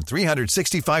shipping and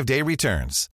 365-day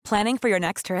returns. Planning for your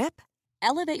next trip?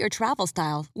 Elevate your travel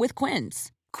style with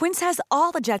Quince. Quince has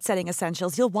all the jet-setting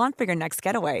essentials you'll want for your next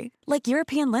getaway, like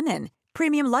European linen,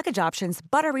 premium luggage options,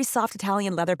 buttery soft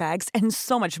Italian leather bags, and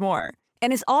so much more.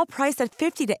 And is all priced at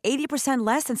 50 to 80%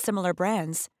 less than similar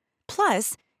brands.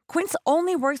 Plus, Quince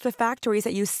only works with factories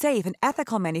that use safe and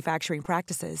ethical manufacturing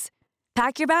practices.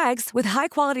 Pack your bags with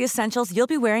high-quality essentials you'll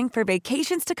be wearing for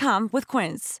vacations to come with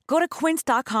Quince. Go to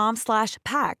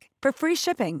quince.com/pack for free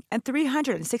shipping and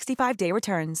 365-day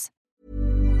returns.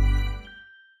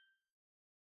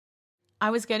 I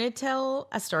was going to tell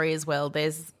a story as well.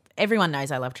 Everyone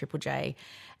knows I love Triple J,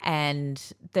 and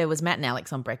there was Matt and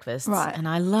Alex on Breakfast, Right. and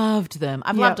I loved them.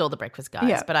 I've loved all the Breakfast guys,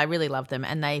 Yep. but I really loved them.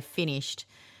 And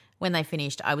when they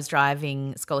finished, I was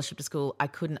driving scholarship to school. I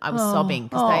was sobbing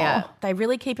because they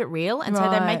really keep it real, and so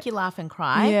they Right. make you laugh and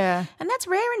cry. Yeah. And that's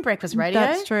rare in breakfast radio.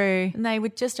 That's true. And they were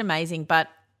just amazing. But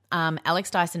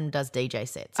Alex Dyson does DJ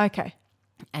sets. Okay.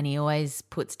 And he always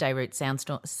puts Darude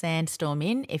Sandstorm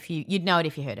in. You'd know it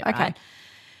if you heard it, Okay. right?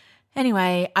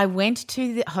 Anyway, I went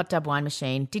to the hot tub wine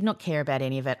machine, did not care about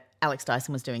any of it. Alex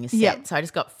Dyson was doing a set. Yep. So I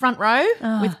just got front row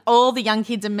with all the young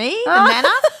kids and me, the manor.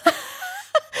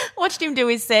 Watched him do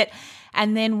his set.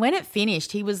 And then when it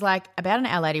finished, he was like, about an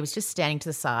hour later, he was just standing to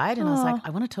the side. And I was like, I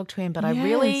want to talk to him, but I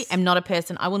really Yes. am not a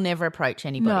person. I will never approach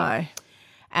anybody. No.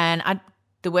 And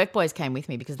the work boys came with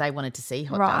me because they wanted to see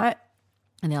hot tub. Right.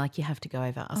 And they're like, you have to go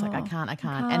over. I was like, I can't.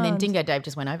 And then Dingo Dave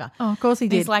just went over. Oh, of course he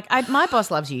And did. he's like, my boss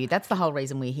loves you. That's the whole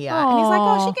reason we're here. And he's like,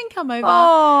 oh, she can come over.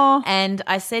 Aw. And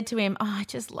I said to him, I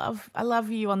love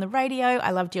you on the radio.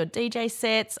 I loved your DJ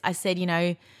sets. I said,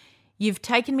 you've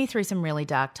taken me through some really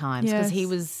dark times because Yes. he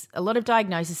was a lot of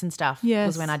diagnosis and stuff Yes.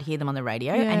 was when I'd hear them on the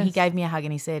radio. And he Yes. gave me a hug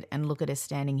and he said, and look at us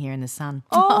standing here in the sun.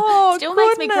 Oh, Still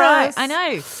makes me cry. goodness. I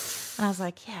know. And I was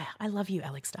like, yeah, I love you,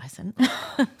 Alex Dyson.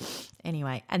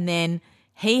 Anyway, and then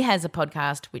he has a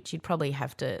podcast, which you'd probably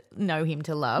have to know him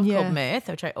to love, Yeah. called Mirth,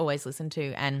 which I always listen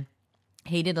to. And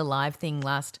He did a live thing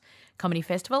last comedy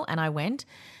festival and I went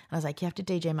and I was like, you have to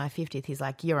DJ my 50th. He's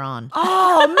like, you're on.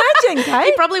 Oh, imagine, Kate.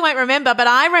 He probably won't remember, but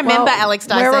I remember Alex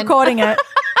Dyson. We're recording it.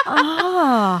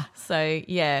 Ah. So,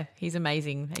 yeah, he's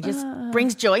amazing. He just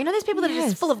brings joy. You know, there's people that are Yes.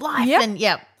 just full of life. Yep. And,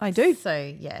 yeah. I do.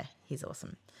 So, yeah, he's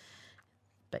awesome.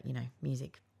 But, you know,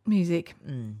 music.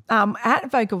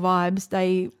 At Vocal Vibes,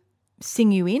 they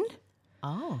sing you in.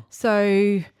 Oh.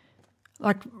 So,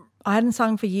 like, I hadn't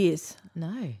sung for years.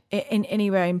 No. In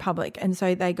anywhere in public, and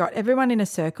so they got everyone in a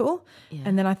circle,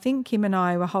 and then I think Kim and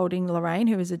I were holding Lorraine,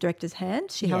 who was the director's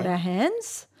hand. She held our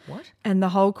hands. What? And the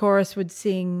whole chorus would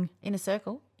sing. In a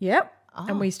circle? Yep.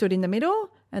 And we stood in the middle,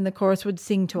 and the chorus would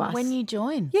sing to us. When you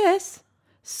join? Yes,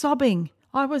 sobbing.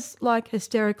 I was like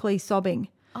hysterically sobbing.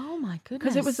 Oh, my goodness.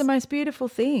 Because it was the most beautiful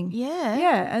thing. Yeah.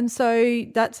 Yeah. And so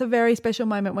that's a very special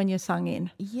moment when you're sung in.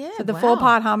 Yeah, So the wow.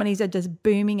 4-part harmonies are just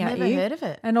booming at Never you. heard of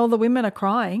it. And all the women are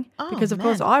crying because, of man.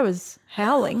 course, I was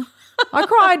howling. I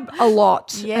cried a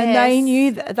lot. And they Yes.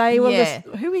 knew that they were Yeah.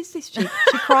 who is this chick?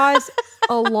 She cries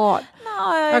a lot.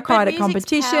 I cried at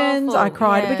competitions. I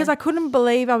cried because I couldn't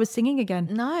believe I was singing again.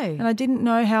 No. And I didn't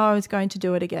know how I was going to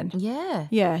do it again. Yeah.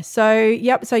 Yeah. So,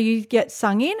 yep. So you get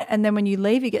sung in and then when you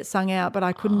leave, you get sung out, but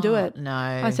I couldn't do it. no.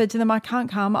 I said to them, I can't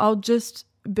come. I'll just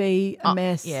be a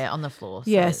mess. Yeah, on the floor.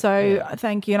 Yeah. So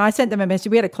thank you. And I sent them a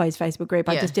message. We had a closed Facebook group.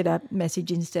 I Yeah. just did a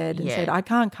message instead and Yeah. said, I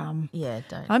can't come. Yeah,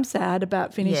 don't. I'm sad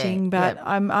about finishing, Yeah, but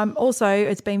I'm also,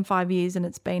 it's been 5 years and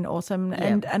it's been awesome.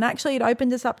 And actually it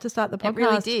opened us up to start the podcast. It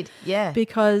really did. Yeah.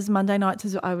 Because Monday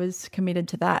nights I was committed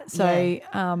to that. So,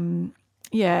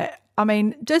 I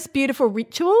mean, just beautiful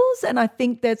rituals. And I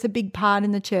think that's a big part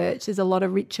in the church. There's a lot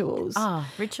of rituals.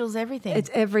 Rituals, everything. It's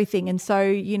everything. And so,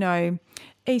 you know,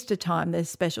 Easter time, there's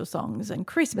special songs, and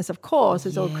Christmas, of course,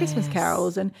 there's all Christmas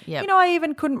carols. And, Yep. you know, I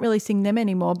even couldn't really sing them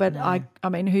anymore. But I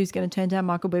mean, who's going to turn down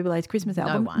Michael Bublé's Christmas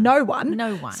album? one. No one.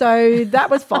 No one. So that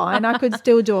was fine. I could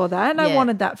still do all that. And I Yeah.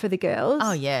 wanted that for the girls.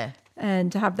 Oh, yeah.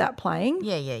 And to have that playing.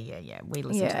 Yeah. We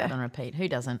listen to Yeah. that on repeat. Who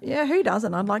doesn't? Yeah, who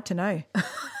doesn't? I'd like to know.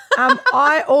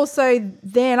 I also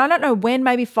then, I don't know when,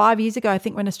 maybe 5 years ago, I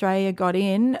think when Australia got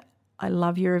in, I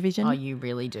love Eurovision. Oh, you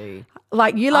really do.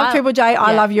 Like you love Triple J,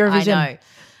 I love Eurovision. I know.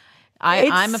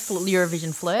 I'm a It's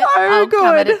Eurovision flirt. so I'll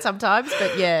come at good. it sometimes,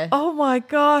 but yeah. Oh my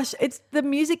gosh, it's the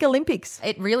Music Olympics.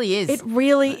 It really is. It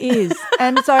really is.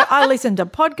 And so I listen to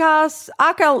podcasts.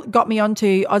 Arkel got me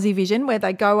onto Aussie Vision where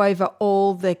they go over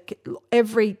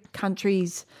every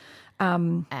country's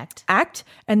act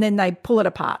and then they pull it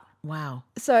apart. Wow.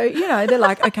 So, you know, they're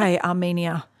like, okay,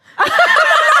 Armenia.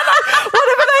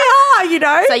 Whatever they are, you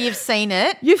know. So you've seen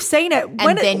it. You've seen it.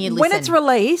 then you when listen. it's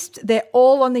released, they're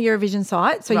all on the Eurovision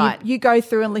site. So Right. you go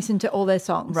through and listen to all their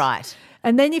songs. Right.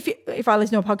 And then if I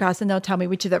listen to a podcast and they'll tell me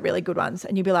which are the really good ones,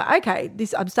 and you'll be like, okay,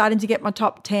 I'm starting to get my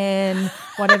top 10,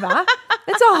 whatever.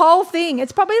 It's a whole thing.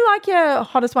 It's probably like your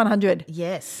hottest 100.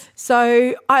 Yes.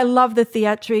 So I love the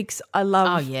theatrics. I love.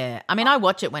 Oh, yeah. I mean, I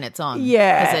watch it when it's on.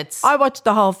 Yeah, 'Cause it's, I watch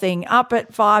the whole thing up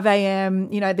at 5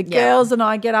 a.m. You know, the girls and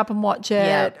I get up and watch it.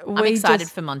 yeah. I'm We excited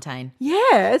just- for Montaigne.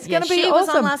 Yeah, it's going to be she awesome. was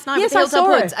on last night Yes, with I Hilltop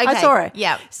saw Hoods. it. I Okay, saw it.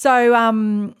 yeah.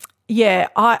 So, yeah,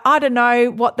 I don't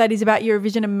know what that is about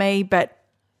Eurovision and me, but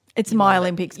it's my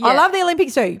Olympics. I Yeah. love the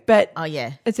Olympics too, but Oh,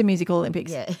 yeah. it's a musical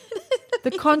Olympics. Yeah. The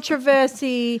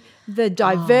controversy, the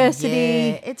diversity.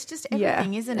 Yeah. It's just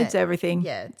everything, Yeah, isn't it? it's everything.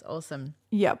 Yeah, it's awesome.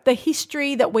 Yeah, the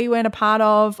history that we weren't a part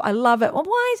of. I love it. Well,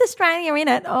 why is Australia in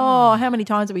it? Oh, how many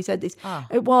times have we said this?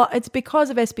 Well, it's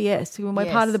because of SBS. When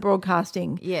we're part of the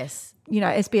broadcasting, Yes. you know,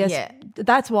 SBS, Yeah.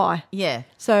 that's why. Yeah.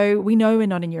 So we know we're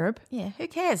not in Europe. Yeah. Who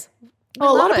cares?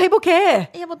 Well, a lot of people care.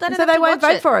 Yeah, well, they And don't so have they to won't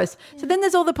watch vote it. for us. So then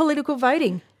there's all the political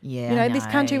voting. Yeah, You know, I this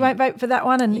know. country won't vote for that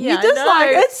one. And Yeah, you're I just know. like,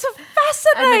 it's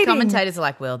fascinating. And the commentators are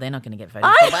like, well, they're not going to get voted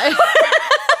for. though.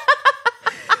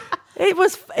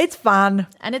 It's fun.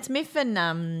 And it's Miff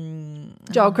and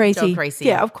Joel Creasy. Joel Creasy.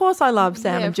 Yeah, of course I love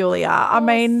Sam Yeah, and Julia. I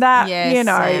mean, that, Yes, you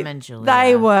know, Sam and Julia.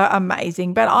 they were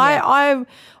amazing. But I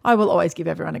will always give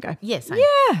everyone a go. Yes.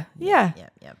 Yeah. Yeah.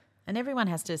 And everyone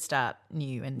has to start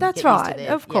new and That's get used right. to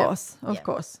their, Of course. Yeah. Of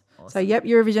course. So, yep,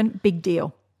 Eurovision, big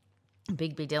deal.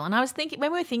 Big deal. And I was thinking,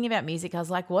 when we were thinking about music, I was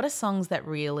like, what are songs that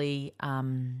really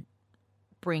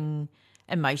bring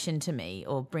emotion to me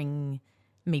or bring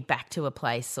me back to a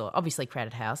place? Or obviously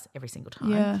Crowded House every single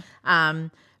time. Yeah.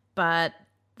 But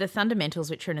the Fundamentals,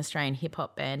 which are an Australian hip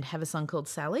hop band, have a song called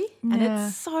Sally, and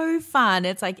it's so fun.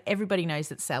 It's like everybody knows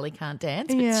that Sally can't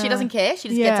dance, but Yeah. she doesn't care. She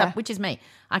just gets up, which is me.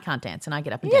 I can't dance, and I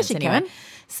get up and Yeah, dance she anyway. can.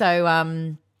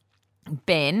 So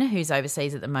Ben, who's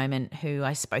overseas at the moment, who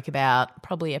I spoke about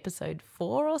probably episode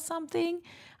 4 or something,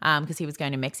 because he was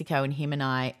going to Mexico, and him and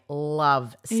I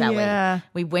love Sally. Yeah.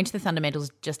 We went to the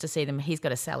Thundamentals just to see them. He's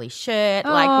got a Sally shirt.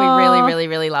 Like, we really, really,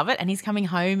 really love it. And he's coming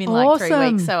home in like 3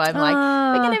 Awesome. weeks. So I'm like,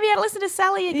 we're going to be able to listen to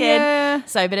Sally again. Yeah.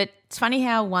 So, but it's funny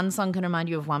how one song can remind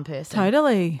you of one person.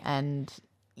 Totally. And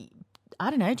I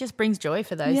don't know, it just brings joy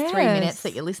for those 3 Yes. minutes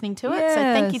that you're listening to it. So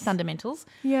thank you, Yes. Fundamentals.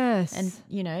 Yes. And,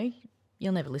 you know,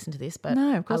 you'll never listen to this, but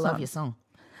No, of course I love not. your song.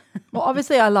 Well,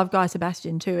 obviously I love Guy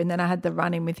Sebastian too, and then I had the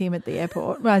run-in with him at the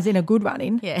airport. Well, I was in a good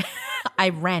run-in. Yeah. I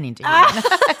ran into him.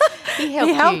 He helped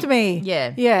He helped you. me.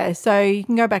 Yeah. Yeah, so you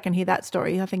can go back and hear that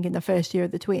story, I think, in the first year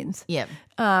of the twins. Yeah.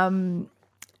 And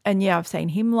yeah, I've seen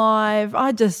him live.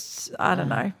 I don't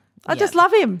know. I yeah. just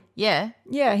love him. Yeah.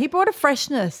 Yeah, he brought a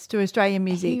freshness to Australian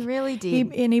music. He really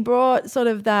did. And he brought sort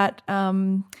of that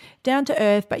down to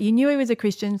earth, but you knew he was a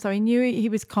Christian, so he knew he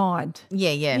was kind. Yeah,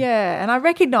 yeah. Yeah, and I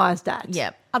recognised that. Yeah.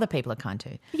 Other people are kind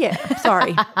too. Yeah,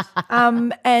 sorry.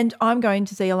 And I'm going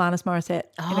to see Alanis Morissette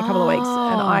in a couple of weeks,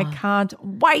 and I can't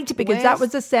wait because that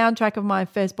was the soundtrack of my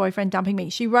first boyfriend dumping me.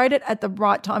 She wrote it at the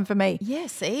right time for me. Yeah,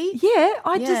 see? Yeah,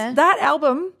 Yeah. that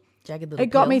album, Jagged Little it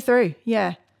got Pill. me through.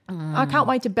 Yeah. I can't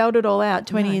wait to belt it all out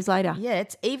 20 years later. Yeah,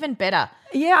 it's even better.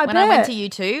 Yeah, I When I went bet.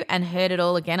 to U2 and heard it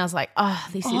all again, I was like, oh,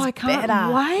 this is I can't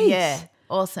better. wait. Yeah,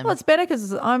 awesome. Well, it's better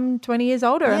because I'm 20 years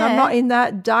older and I'm Yeah. not in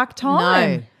that dark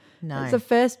time. No. It's the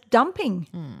first dumping.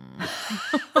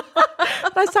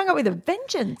 I sung it with a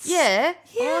vengeance. Yeah,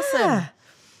 Yeah.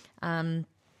 awesome.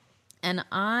 And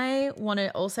I want to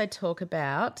also talk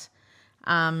about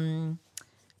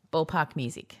Ballpark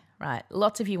Music. Right,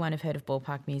 lots of you won't have heard of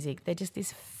Ballpark Music. They're just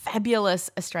this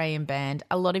fabulous Australian band.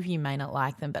 A lot of you may not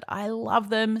like them, but I love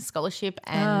them. Scholarship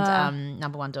and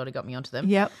Number One Daughter got me onto them.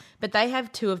 Yep. But they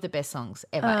have 2 of the best songs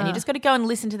ever, and you just got to go and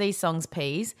listen to these songs,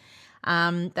 Peas.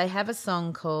 They have a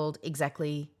song called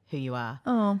Exactly Who You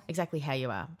Are. Exactly How You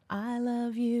Are. I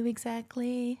love you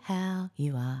exactly how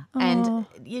you are. And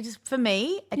you just, for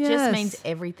me, it Yes. just means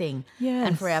everything. Yes.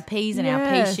 And for our Peas and our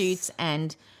Yes. pea shoots.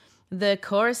 And the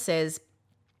chorus says,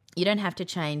 you don't have to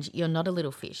change. You're not a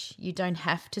little fish. You don't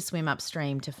have to swim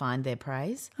upstream to find their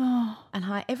praise.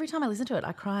 And every time I listen to it,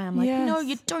 I cry. I'm like, Yes. no,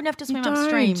 you don't have to swim don't.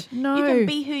 upstream. No. You can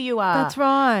be who you are. That's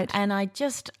right. And I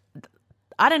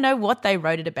don't know what they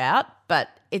wrote it about, but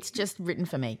it's just written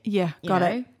for me. Yeah, you got know?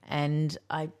 it. And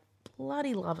I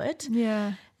bloody love it.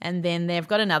 Yeah. And then they've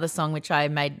got another song which I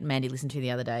made Mandy listen to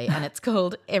the other day, and it's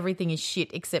called Everything Is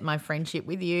Shit Except My Friendship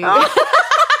With You.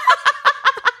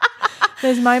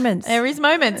 There's moments. There is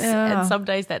moments, Yeah. and some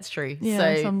days that's true. Yeah,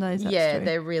 so, some days that's yeah, true.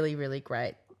 they're really, really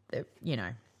great.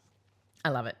 I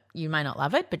love it. You may not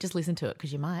love it, but just listen to it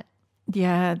because you might.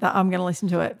 Yeah, I'm going to listen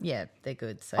to it. Yeah, they're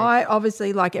good. So I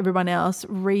obviously, like everyone else,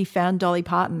 refound Dolly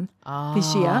Parton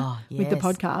this year with the yes.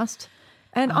 podcast.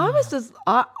 And I was just,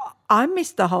 I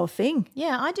missed the whole thing.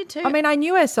 yeah, I did too. I mean, I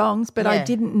knew her songs, but I Yeah.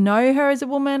 didn't know her as a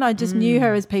woman. I just knew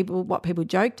her as what people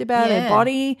joked about, her Yeah.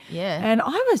 body. Yeah. And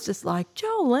I was just like,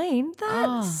 Jolene,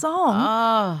 that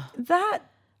song, that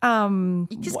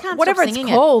just can't whatever stop it's singing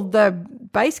it. called, the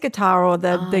bass guitar or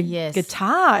the yes.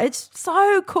 guitar, it's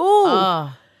so cool.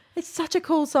 Oh, It's such a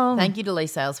cool song. thank you to Lee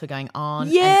Sales for going on.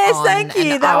 Yes, and on thank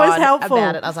you. and That was on helpful.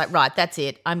 About it. I was like, right, that's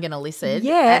it. I'm going to listen.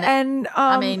 Yeah, and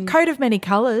I mean- Coat of Many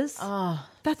Colours. oh,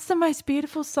 That's the most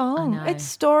beautiful song. know. It's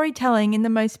storytelling in the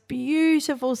most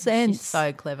beautiful sense. she's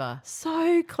so clever.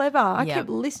 So clever. I Yep. kept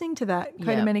listening to that Coat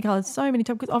Yep. of Many Colours so many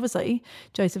times because obviously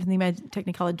Joseph and the Amazing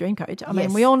Technicolor Dreamcoat. I Yes.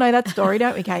 mean, we all know that story,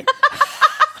 don't we, Kate?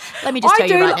 Let me just tell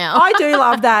you right now. I do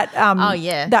love that. Oh,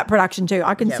 yeah. That production too.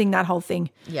 I can Yep. sing that whole thing.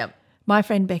 Yep. My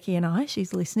friend Becky and I,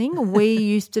 she's listening, we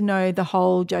used to know the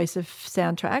whole Joseph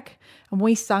soundtrack and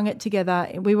we sung it together.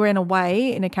 We were in a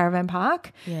way in a caravan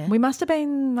park. Yeah. We must have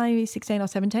been maybe 16 or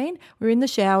 17. We were in the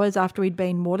showers after we'd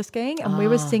been water skiing and we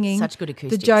were singing such good the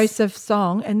acoustics. Joseph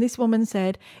song. And this woman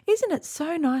said, "Isn't it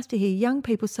so nice to hear young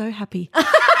people so happy?"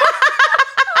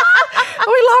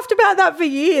 We laughed about that for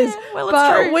years. well, it's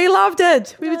but true. we loved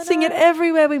it. We would sing it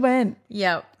everywhere we went.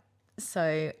 Yep.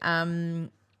 So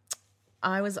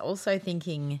I was also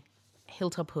thinking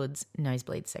Hilltop Hood's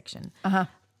Nosebleed section.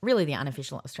 Really the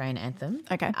unofficial Australian anthem.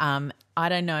 Okay. I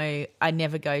don't know. I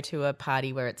never go to a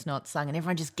party where it's not sung and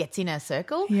everyone just gets in a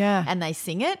circle Yeah. and they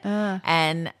sing it.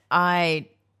 And I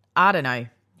don't know.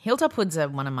 Hilltop Hoods are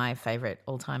one of my favourite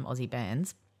all-time Aussie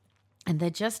bands. And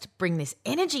they just bring this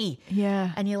energy.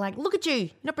 Yeah. And you're like, look at you. You're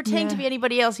not pretending to Yeah. be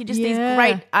anybody else. You're just Yeah. these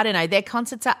great, I don't know, their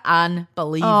concerts are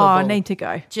unbelievable. Oh, I need to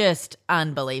go. Just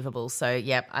unbelievable. So,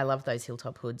 yep, I love those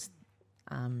Hilltop Hoods.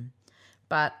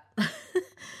 But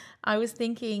I was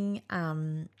thinking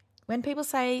When people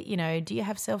say, do you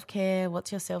have self-care?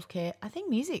 What's your self-care? I think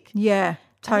music. Yeah, I think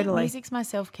totally. music's my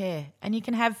self-care. And you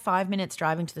can have 5 minutes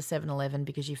driving to the 7-Eleven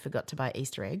because you forgot to buy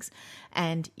Easter eggs,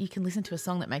 and you can listen to a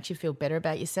song that makes you feel better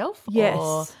about yourself. Yes.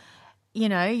 Or,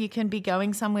 you can be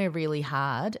going somewhere really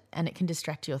hard and it can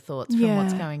distract your thoughts from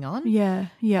what's going on. Yeah,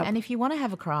 yeah. And if you want to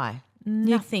have a cry,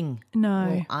 nothing No.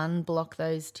 will unblock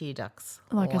those tear ducts.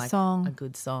 Like a song. A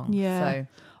good song. Yeah. So,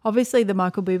 Obviously, the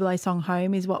Michael Bublé song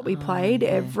 "Home" is what we played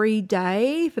every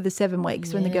day for the 7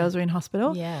 weeks when the girls were in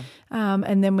hospital. yeah.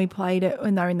 And then we played it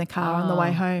when they were in the car on the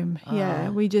way home. Yeah,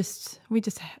 we just.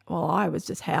 Well, I was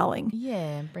just howling.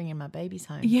 Yeah, bringing my babies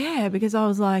home. Yeah, because I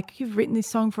was like, "You've written this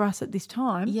song for us at this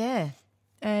time," Yeah.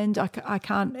 and I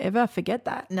can't ever forget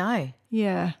that. No,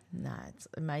 Yeah. it's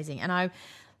amazing. And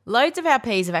loads of our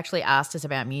Ps have actually asked us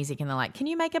about music and they're like, can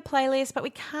you make a playlist? But we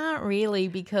can't really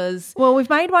because... Well, we've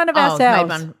made one of we've ourselves. made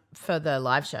one for the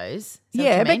live shows. Is that Yeah,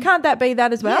 what you but mean? can't that be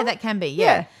that as well? Yeah, that can be,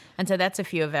 yeah. And so that's a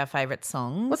few of our favourite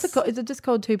songs. What's it called? Is it just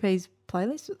called 2P's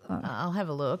playlist? Oh. I'll have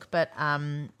a look, but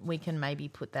we can maybe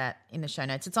put that in the show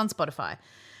notes. It's on Spotify.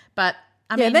 But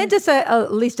I mean, they're just a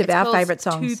list of it's our called favourite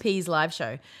songs. 2P's live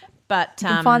show. But You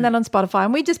can find that on Spotify.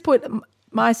 And we just put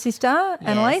my sister,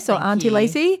 Annalise, or thank Auntie you.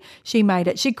 Lacey, she made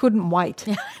it. She couldn't wait.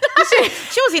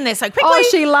 she was in there so quickly. Oh,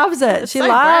 she loves it. She so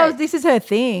loves, great. this is her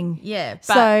thing. Yeah, but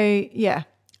So, yeah.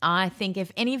 I think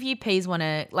if any of you Ps want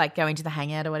to go into the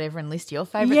Hangout or whatever and list your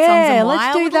favourite Yeah, songs and why, let's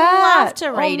I do would that. love to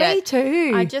Oh, read me it.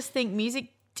 too. I just think music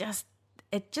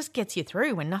it just gets you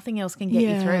through when nothing else can get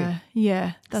you through.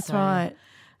 Yeah, that's So, right.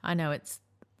 I know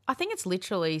I think it's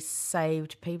literally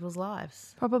saved people's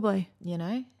lives, Probably.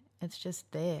 It's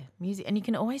just there. Music, and you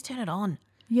can always turn it on.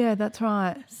 Yeah, that's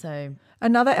right. So,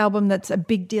 Another album that's a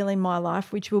big deal in my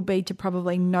life, which will be to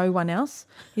probably no one else,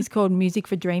 is called Music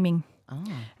for Dreaming. Oh.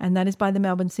 And that is by the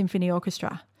Melbourne Symphony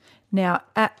Orchestra. Now,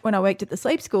 when I worked at the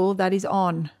sleep school, that is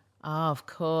on of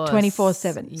course.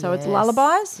 24/7. So it's Yes.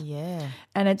 lullabies. Yeah.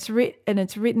 And it's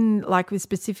written like with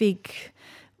specific,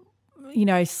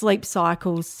 sleep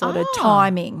cycles sort of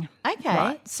timing. Okay.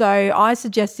 Right. So I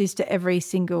suggest this to every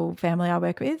single family I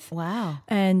work with. Wow.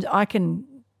 And I can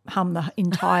hum the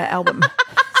entire album.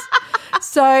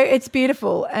 So it's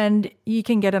beautiful, and you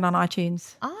can get it on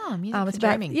iTunes. Oh, Music for It's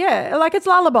about, Dreaming. it's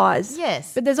lullabies.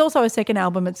 Yes. But there's also a second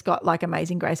album. It's got like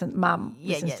Amazing Grace, and Mum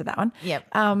listens to that one. Yep.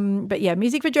 But yeah,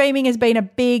 Music for Dreaming has been a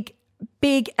big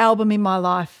album in my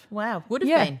life. Wow. Would have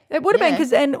Yeah, been. it would have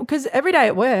been because every day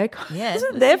at work, Yeah, I was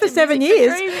listen there for to 7 Music for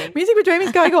years. Dreaming. Music for Dreaming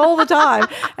is going all the time.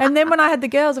 And then when I had the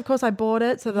girls, of course, I bought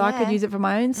it so that I could Yeah. use it for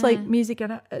my own sleep music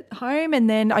at home, and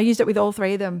then I used it with all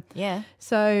three of them. Yeah.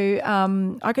 So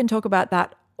I can talk about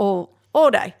that all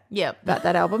day. Yep. About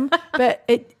that album, but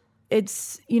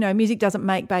it's music doesn't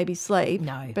make babies sleep.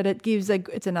 No. But it gives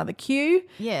it's another cue.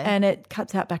 Yeah. And it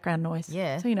cuts out background noise.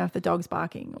 Yeah. So if the dog's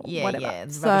barking or Yeah, whatever. yeah,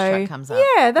 the So rubbish truck comes up.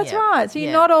 yeah, that's Yeah. right. So you're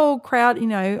Yeah. not all crowd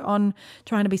on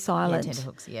trying to be silent.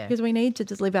 tenterhooks, yeah. Because we need to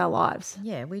just live our lives.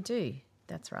 Yeah, we do.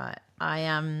 That's right. I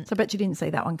So I bet you didn't see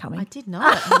that one coming. I did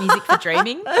not. Music for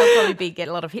Dreaming. I'll probably get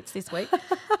a lot of hits this week.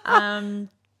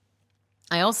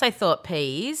 I also thought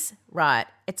Ps, right,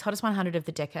 it's Hottest 100 of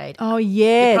the decade. Oh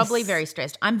yes. You're probably very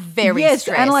stressed. I'm very yes.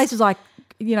 stressed. Annalise was like,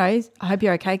 I hope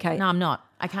you're okay, Kate. No, I'm not.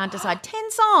 I can't decide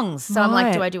 10 songs. So I'm like,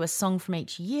 Right. do I do a song from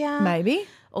each year? Maybe.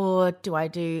 Or do I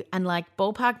do, and like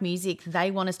Ballpark Music,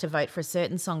 they want us to vote for a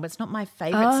certain song, but it's not my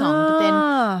favourite song. But then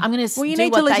I'm going to Well, you do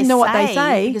need what to listen they to what they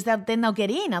say. because then they'll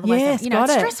get in. Otherwise, Yes, it's got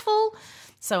it. stressful.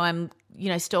 So I'm,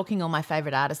 stalking all my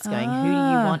favourite artists going, who do you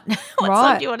want? What song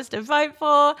right. do you want us to vote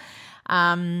for?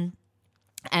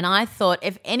 And I thought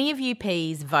if any of you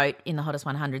Ps vote in the Hottest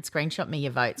 100, screenshot me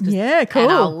your votes. Yeah, cool.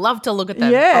 And I'll love to look at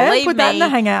them. Yeah, Believe put that in me, the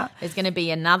Hangout. There's going to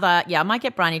be another. Yeah, I might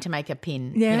get Bryony to make a pin.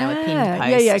 A pinned Yeah.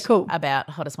 post. Yeah, cool. About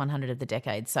Hottest 100 of the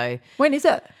decade. So When is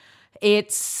it?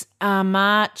 it's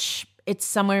March. It's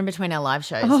somewhere in between our live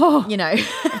shows. Oh.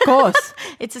 Of course.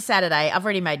 It's a Saturday. I've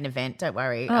already made an event. Don't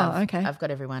worry. Oh, okay. I've got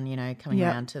everyone, coming Yeah.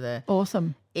 around to the.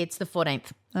 Awesome. It's the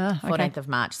 14th. Ah, okay. 14th of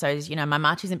March. So, my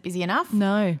March isn't busy enough.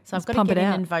 No. So I've let's got to pump get it in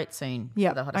out. and vote soon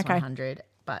Yep, for the Hottest okay. 100.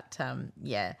 But,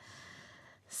 yeah.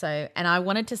 So, and I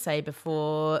wanted to say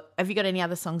before, have you got any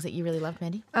other songs that you really love,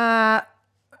 Mandy?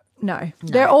 No.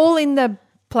 They're all in the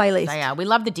playlist. They are. We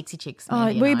love the Dixie Chicks, Oh,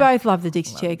 Mandy and we I. both love the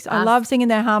Dixie Chicks. I love singing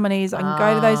their harmonies. I can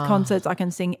go to those concerts. I can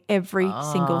sing every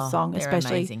single song, They're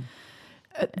especially amazing.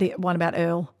 the one about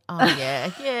Earl. Oh,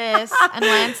 yeah. Yes. And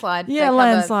Landslide. Yeah, They cover,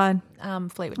 Landslide.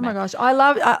 Fleetwood Oh my Mac. gosh,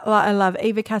 I love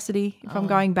Eva Cassidy. If I'm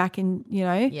going back in,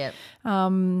 Yep.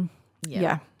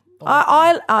 yeah.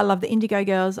 I love the Indigo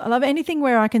Girls. I love anything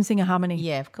where I can sing a harmony.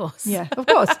 Yeah, of course. Yeah, of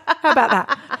course. How about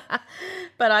that?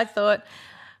 But I thought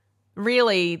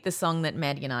Really, the song that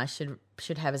Maddie and I should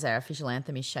have as our official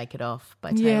anthem is "Shake It Off"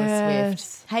 by Taylor Yes.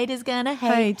 Swift. Haters gonna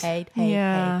hate.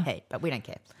 Yeah. But we don't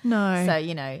care. No. So,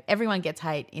 you know, everyone gets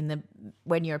hate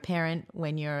when you're a parent,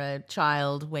 when you're a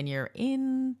child, when you're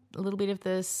in a little bit of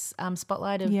the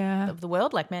spotlight of the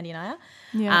world, like Mandy and I are.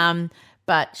 Yeah.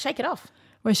 But shake it off.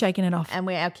 We're shaking it off. And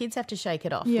our kids have to shake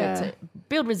it off. Yeah. To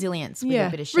build resilience with Yeah.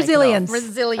 a bit of shake Resilience. it off.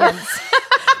 Resilience.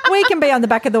 We can be on the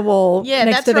back of the wall Yeah,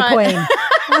 next that's to the right. Queen.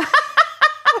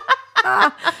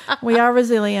 We are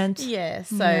resilient. Yeah.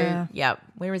 So, yeah,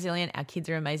 we're resilient. Our kids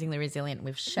are amazingly resilient.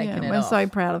 We've shaken it We're off. so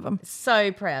proud of them.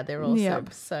 So proud. They're awesome.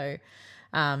 Yep. So,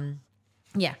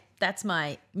 yeah, that's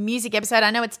my music episode.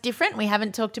 I know it's different. We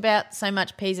haven't talked about so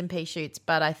much P's and P shoots,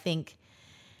 but I think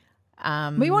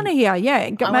We want to hear,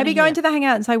 maybe go hear. into the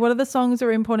hangout and say what are the songs that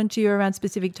are important to you around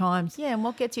specific times. yeah, and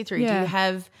what gets you through? Yeah. Do you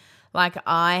have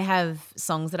I have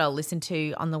songs that I'll listen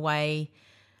to on the way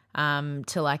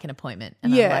to like an appointment,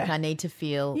 and Yeah. I'm like, I need to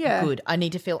feel Yeah. good. I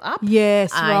need to feel up.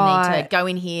 Yes, I need right. to go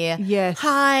in here. Yes.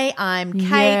 Hi, I'm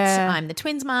Kate. Yeah. I'm the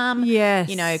twins' mum. Yes.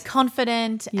 You know,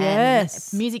 confident.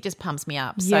 Yes. And music just pumps me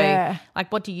up. So, Yeah.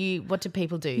 like, what do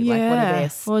people do? Like, what are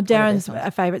their Well, what are their Darren's songs?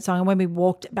 a favourite song. And when we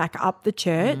walked back up the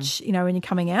church, you know, when you're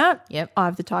coming out, Yep. Eye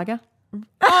of the Tiger.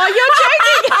 Oh, you're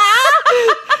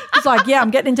joking. It's like, yeah,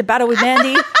 I'm getting into battle with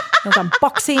Mandy. I'm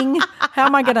boxing. How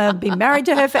am I going to be married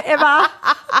to her forever?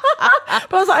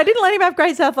 But I was like, I didn't let him have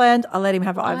Great Southland. I let him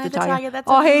have Eye of the Tiger. That's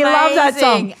he loves that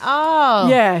song. amazing. Oh.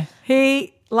 Yeah,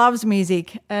 he loves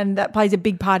music, and that plays a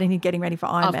big part in him getting ready for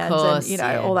Of Ironmans course, and, you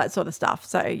know, yeah. all that sort of stuff.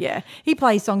 So, yeah, he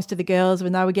plays songs to the girls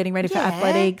when they were getting ready for Yeah.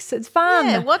 athletics. It's fun.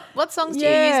 Yeah. What songs do you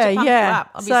use to pump you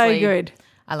up? So Obviously, good.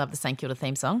 I love the St Kilda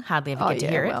theme song. Hardly ever Oh, get to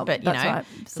yeah, hear well, it, but, you that's know. right.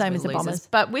 'cause Same we're as the losers. Bombers.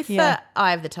 But with Yeah. the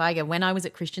Eye of the Tiger, when I was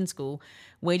at Christian school,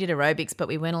 we did aerobics, but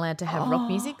we weren't allowed to have rock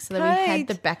music, so that we had Kate.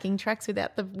 the backing tracks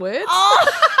without the words.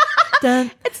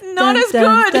 Dun, It's not as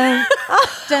dun, good. dun.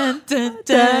 Dun, dun,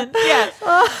 dun. Yeah.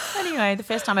 Anyway, the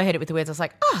first time I heard it with the words, I was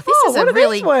like, oh, this is what a are these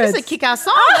really words? this is a kick-ass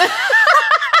song.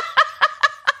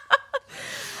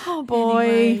 Oh,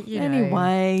 boy. you know.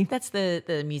 Anyway. That's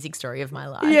the music story of my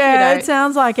life. Yeah, you know. it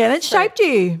sounds like it. It shaped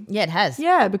you. Yeah, it has.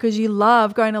 Yeah, because you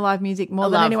love going to live music more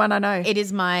than Love. anyone I know. It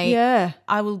is my Yeah.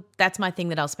 I will that's my thing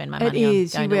that I'll spend my It money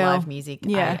is, on, you going to will. live music.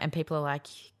 Yeah. And people are like,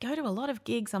 you go to a lot of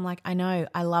gigs. I'm like, I know,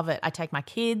 I love it. I take my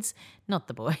kids, not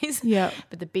the boys. Yeah.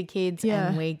 But the big kids, Yeah.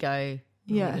 and we go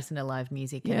Yeah. we listen to live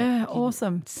music. Yeah, and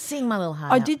awesome. sing my little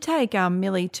heart I out. did take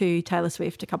Millie to Taylor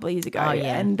Swift a couple of years ago. Oh,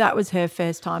 yeah. And that was her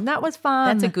first time. That was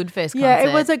fun. That's a good first Yeah, it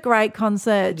concert. was a great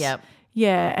concert. Yep.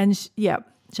 Yeah, and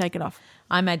shake it off.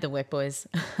 I made the Work Boys.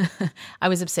 I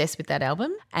was obsessed with that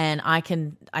album, and I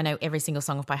know every single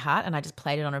song off by heart, and I just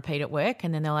played it on repeat at work,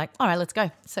 and then they're like, all right, let's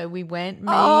go. So we went,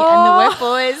 me and the Work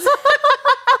Boys.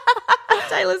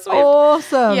 Taylor Swift.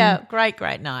 Awesome. Yeah,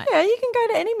 great night. Yeah, you can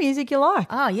go to any music you like.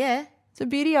 Oh, yeah. It's the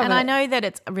beauty of And it. I know that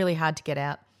it's really hard to get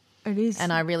out, it is.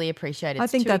 and I really appreciate it. I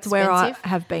It's think too that's where I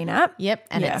expensive. have been at. Yep,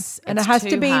 and Yeah. it's and it has to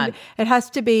too be hard. it has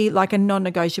to be like a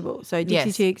non-negotiable. So Dixie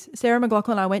Yes. Chicks, Sarah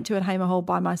McLachlan, I went to at Hamer Hall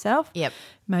by myself. Yep.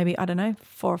 Maybe, I don't know,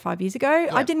 4 or 5 years ago.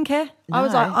 I didn't care. I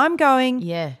was No. like, I'm going.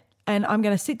 Yeah, And I'm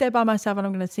going to sit there by myself and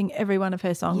I'm going to sing every one of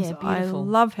her songs. Yeah, I beautiful.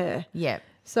 love her. yeah.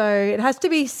 So it has to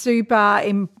be super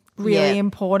really Yeah.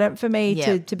 important for me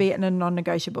Yeah. to be in a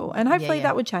non-negotiable. And hopefully yeah.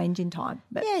 that would change in time.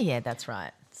 But Yeah, that's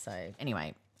right. So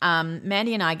anyway,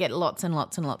 Mandy and I get lots and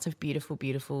lots and lots of beautiful,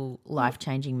 beautiful,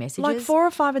 life-changing messages. like 4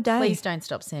 or 5 a day. Please don't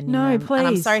stop sending No, them. And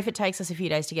I'm please. sorry if it takes us a few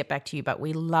days to get back to you, but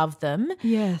we love them.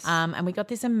 Yes. And we got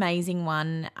this amazing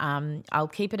one. I'll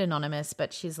keep it anonymous,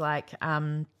 but she's like,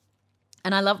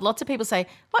 and I love lots of people say,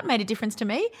 what made a difference to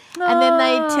me? And then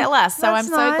they tell us. So I'm that's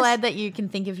so nice. glad that you can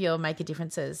think of your make a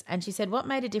differences. And she said, what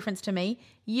made a difference to me?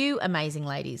 You amazing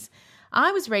ladies.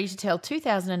 I was ready to tell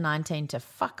 2019 to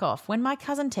fuck off when my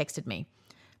cousin texted me.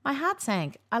 My heart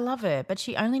sank. I love her, but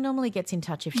she only normally gets in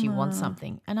touch if she wants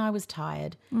something. And I was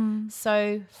tired.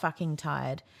 So fucking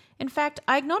tired. In fact,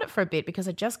 I ignored it for a bit because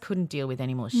I just couldn't deal with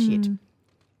any more shit.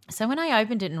 So when I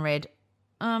opened it and read,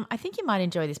 I think you might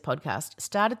enjoy this podcast,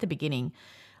 start at the beginning.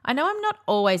 I know I'm not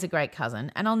always a great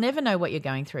cousin and I'll never know what you're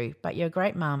going through, but you're a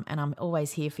great mum and I'm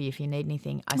always here for you if you need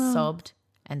anything. I sobbed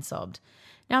and sobbed.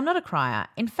 Now, I'm not a crier.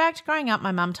 In fact, growing up,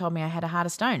 my mum told me I had a heart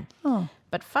of stone.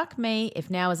 But fuck me, if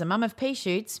now as a mum of pea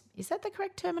shoots, is that the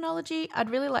correct terminology? I'd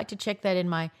really like to check that in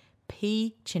my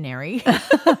P-tionary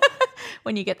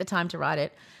when you get the time to write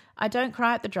it. I don't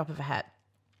cry at the drop of a hat.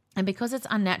 And because it's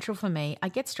unnatural for me, I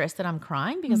get stressed that I'm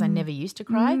crying because I never used to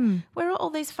cry. Where are all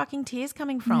these fucking tears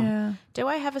coming from? Yeah. Do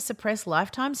I have a suppressed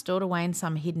lifetime stored away in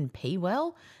some hidden pee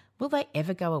well? Will they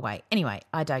ever go away? Anyway,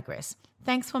 I digress.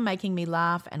 Thanks for making me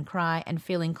laugh and cry and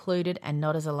feel included and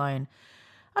not as alone.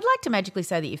 I'd like to magically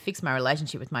say that you fixed my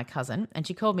relationship with my cousin and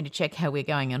she called me to check how we're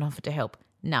going and offered to help.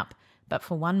 Nup. But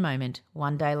for one moment,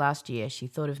 one day last year, she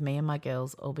thought of me and my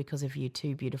girls all because of you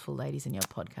two beautiful ladies in your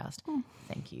podcast.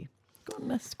 Thank you.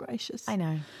 Goodness gracious. I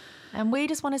know. And we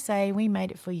just want to say we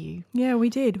made it for you. Yeah, we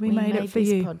did. We made it for this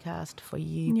you. podcast for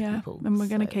you people. And we're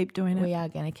going to keep doing it. We are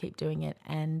going to keep doing it.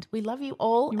 And we love you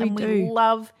all. We and do. we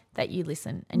love that you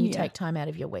listen and you take time out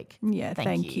of your week. Yeah,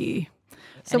 thank you.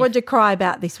 So And what'd you cry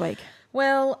about this week?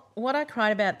 Well, what I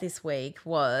cried about this week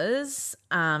was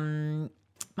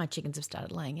my chickens have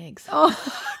started laying eggs. Oh,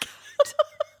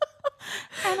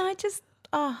 And I just,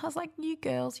 I was like, you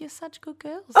girls, you're such good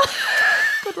girls.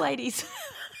 Good ladies.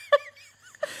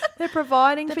 they're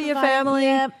providing for your family.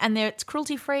 Yeah, and it's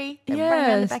cruelty free.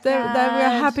 Yes, they were a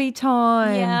happy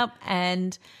time. Yep,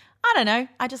 and I don't know.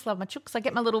 I just love my chooks. I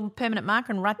get my little permanent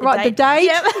marker and write the Right, date. the date?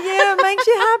 Yep. Yeah, it makes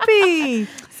you happy.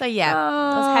 So, yeah,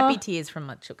 it was happy tears from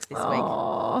my chooks this week.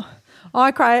 Oh,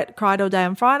 I cried all day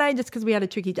on Friday just because we had a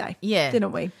tricky day. Yeah.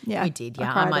 Didn't we? Yeah. We did, yeah.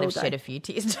 I cried might all have day. shed a few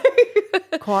tears too.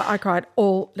 I cried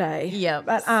all day. Yeah,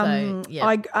 But so,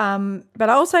 yeah. but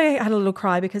I also had a little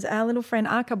cry because our little friend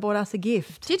Arka bought us a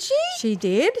gift. Did she? She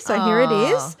did. So here it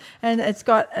is, and it's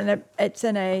got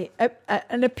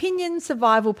an opinion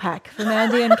survival pack for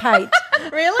Mandy and Kate.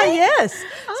 Really? Yes.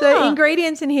 So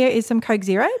ingredients in here is some Coke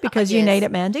Zero because you yes. need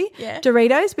it, Mandy. Yeah.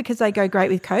 Doritos because they go great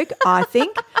with Coke, I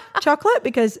think. Chocolate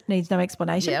because needs no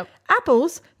explanation. Yep.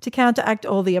 Apples to counteract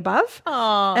all the above.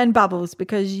 Aw. And bubbles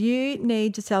because you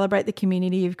need to celebrate the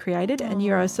community you've created and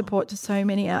you're a support to so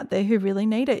many out there who really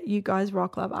need it. You guys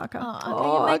rock, love Arca.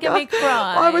 you're making me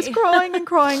cry. I was crying and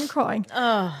crying and crying.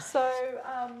 Oh. So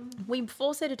We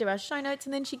force her to do our show notes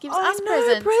and then she gives I us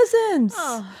know, presents.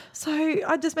 presents. So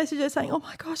I just messaged her saying, oh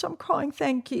my gosh, I'm crying.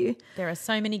 Thank you. There are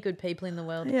so many good people in the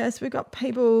world. Yes, we've got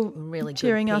people Really good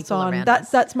cheering us people on. around us.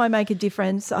 That's my make a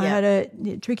difference. I Yeah. had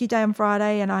a tricky day on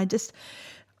Friday and I just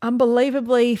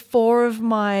unbelievably 4 of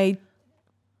my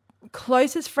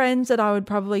closest friends that I would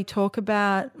probably talk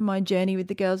about my journey with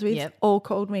the girls with Yep. all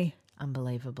called me.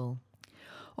 Unbelievable.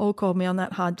 All called me on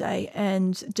that hard day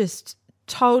and just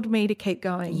told me to keep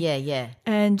going. Yeah, yeah.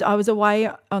 And I was away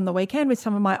on the weekend with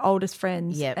some of my oldest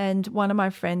friends. Yep. And one of my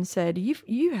friends said,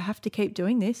 you have to keep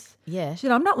doing this. Yeah. She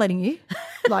said, I'm not letting you.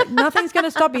 Like, nothing's going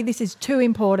to stop you. This is too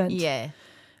important. Yeah.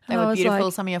 They And I were was beautiful.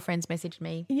 like- Some of your friends messaged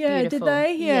me. Yeah, Beautiful. did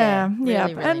they? Yeah.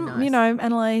 Really, really and, nice. you know,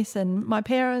 Annalise and my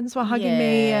parents were hugging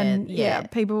me Yeah, and, yeah.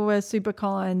 people were super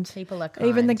kind. People are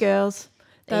Even the kind. girls.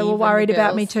 They were Even the worried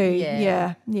about me girls, too.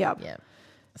 yeah. Yeah. Yeah.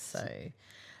 So,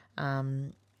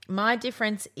 my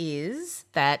difference is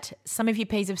that some of you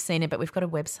P's have seen it, but we've got a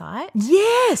website.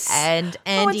 Yes. And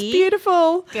oh, it's Andy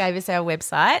beautiful. gave us our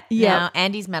website. Yeah. Now,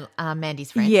 Andy's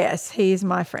Mandy's friend. Yes, he is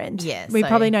my friend. Yeah, We've so-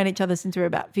 probably known each other since we were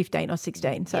about 15 or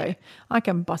 16, so Yeah. I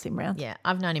can boss him around. Yeah,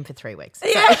 I've known him for 3 weeks.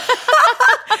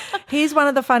 He's one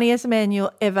of the funniest men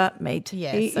you'll ever meet.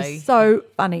 Yeah, he so- is so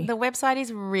funny. The website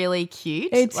is really cute.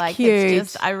 It's It's cute.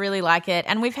 just, I really like it.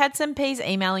 And we've had some P's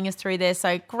emailing us through there.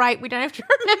 So great. We don't have to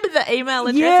remember the email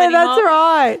address Yeah, anymore. that's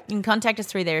right. You can contact us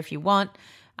through there if you want.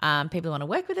 People who want to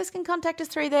work with us can contact us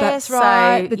through there. That's So,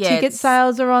 right. The yeah, ticket it's-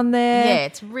 sales are on there. Yeah,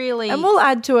 it's really. And we'll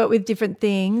add to it with different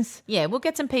things. yeah, we'll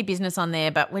get some P business on there,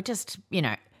 but we're just,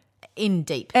 in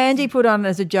deep. Andy put on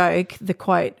as a joke the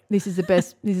quote, this is the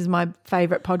best, this is my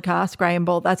favourite podcast, Graham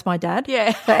Ball, that's my dad.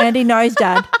 Yeah. So Andy knows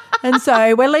dad. And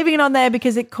so we're leaving it on there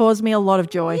because it caused me a lot of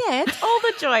joy. Yeah, it's all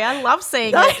the joy. I love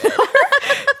seeing it.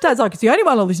 Dad's like, it's the only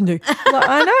one I listen to. I'm like,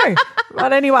 I know.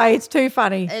 But anyway, it's too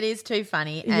funny. It is too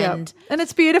funny. Yeah. And And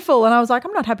it's beautiful. And I was like,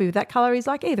 I'm not happy with that colour. He's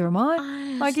like, either am I.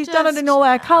 Like, he's done it in just- all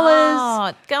our colours.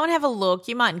 Oh, go and have a look.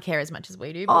 You mightn't care as much as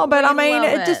we do. Oh, but we I mean,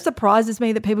 love it just surprises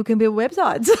me that people can build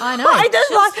websites. I know. I just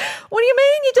Just- like, what do you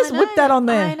mean? You just I whip know, that on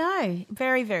there. I know.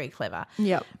 Very, very clever.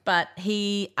 Yep. But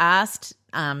he asked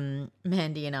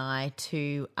Mandy and I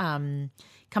to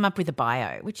come up with a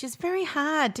bio, which is very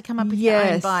hard to come up with your own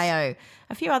Yes. bio.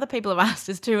 A few other people have asked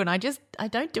us to, and I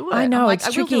don't do it. I know, I'm like, it's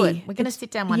I will do tricky. it. We're going to It's-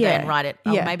 sit down one day and yeah, write it.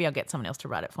 Oh, yeah. maybe I'll get someone else to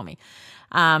write it for me.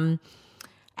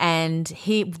 And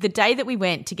the day that we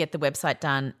went to get the website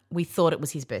done, we thought it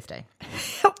was his birthday.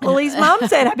 Well, his mum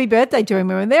said happy birthday to him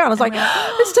when we were there. And I was like,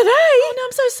 it's today. Oh, no,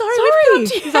 I'm so sorry. We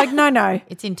forgot to- He's like, no.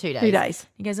 It's in 2 days. 2 days.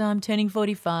 He goes, oh, I'm turning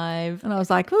 45. And I was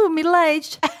like, oh,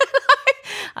 middle-aged.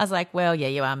 I was like, well, yeah,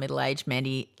 you are middle-aged.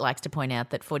 Mandy likes to point out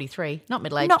that 43, not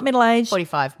middle-aged. Not middle-aged.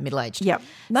 45, middle-aged. Yep.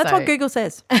 That's So- what Google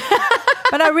says.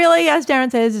 But I really, as Darren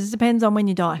says, it depends on when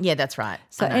you die. Yeah, that's right.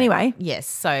 So I know. anyway. Yes.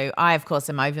 So I, of course,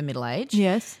 am over middle-aged.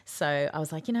 Yes. So I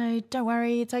was like, don't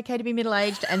worry, it's okay to be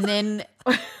middle-aged. And then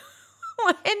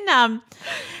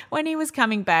when he was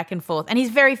coming back and forth, and he's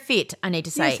very fit, I need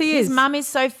to say. Yes, he His is. mum is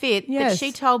so fit that Yes.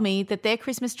 she told me that their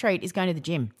Christmas treat is going to the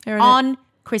gym Fair enough. on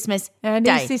Christmas And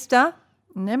Day. his sister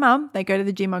and their mum, they go to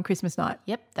the gym on Christmas night.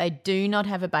 Yep, they do not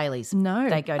have a Bailey's. No.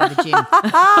 They go to the gym.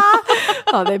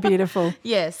 Oh, they're beautiful.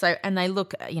 Yeah, so and they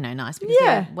look, nice because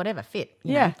Yeah. they're whatever fit,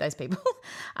 you Yeah. know, those people.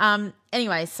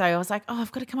 Anyway, so I was like, oh,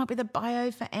 I've got to come up with a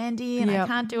bio for Andy and I Yep.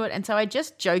 can't do it. And so I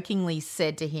just jokingly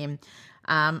said to him,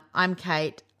 I'm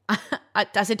Kate.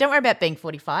 I said, don't worry about being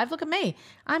 45. Look at me.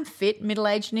 I'm fit,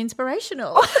 middle-aged and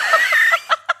inspirational.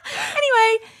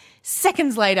 Anyway,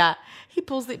 seconds later,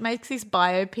 makes this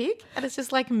biopic and it's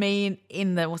just like me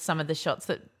in some of the shots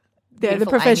that Yeah, the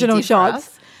beautiful Amy professional did for shots.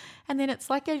 us. And then it's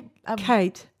like a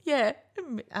Kate. yeah,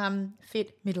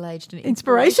 fit, middle-aged and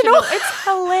Inspirational. It's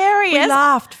hilarious. We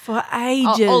laughed for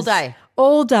ages. all day.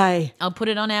 All day. I'll put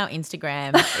it on our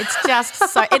Instagram. It's just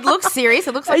so – it looks serious.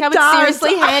 It looks like It I would does.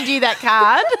 seriously hand you that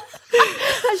card.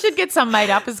 I should get some made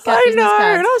up as I business know.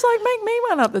 cards. And I was like, make me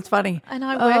one up. That's funny. And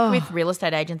I work with real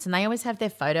estate agents and they always have their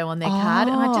photo on their card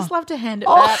and I just love to hand it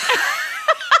back.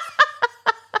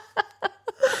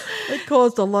 It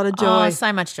caused a lot of joy. Oh,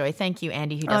 so much joy. Thank you,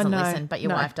 Andy, who doesn't listen, but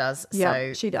your wife does. Yeah,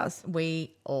 So she does.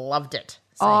 we loved it.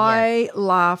 So, yeah. I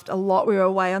laughed a lot. We were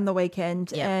away on the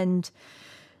weekend Yep. and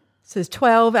so there's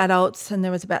 12 adults and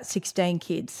there was about 16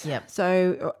 kids. Yep.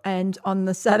 So, and on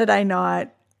the Saturday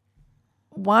night,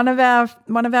 one of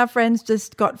our friends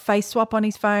just got face swap on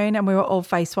his phone and we were all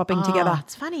face swapping together.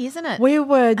 It's funny, isn't it? We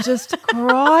were just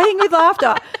crying with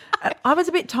laughter. I was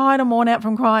a bit tired and worn out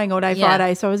from crying all day Yeah.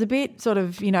 Friday, so I was a bit sort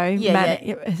of, Yeah.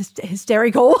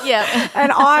 hysterical. Yeah.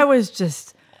 And I was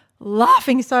just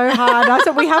laughing so hard. I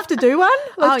said, we have to do one.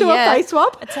 Let's do a face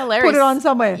swap. It's hilarious. Put it on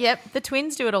somewhere. Yep. The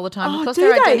twins do it all the time Oh, because do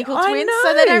they're they? identical I twins,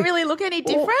 so they know. don't really look any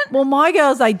different. Well, my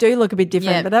girls, they do look a bit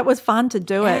different, Yeah. but that was fun to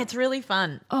do Yeah, it. it's really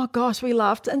fun. Oh, gosh, we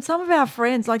laughed. And some of our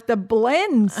friends, like the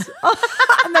blends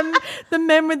and the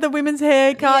men with the women's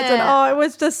haircuts. And, Yeah. it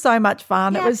was just so much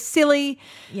fun. Yeah. It was silly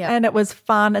Yeah. and it was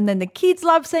fun. And then the kids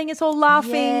loved seeing us all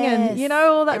laughing and, Yes.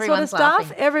 all that Everyone's sort of stuff.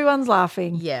 laughing. Everyone's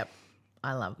laughing. Yeah.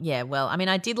 Well, I mean,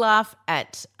 I did laugh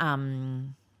at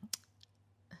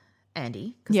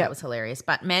Andy because Yep. that was hilarious.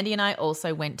 But Mandy and I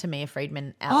also went to Mia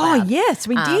Friedman out Oh, loud. yes,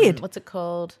 we did. What's it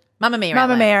called? Mamma Mia.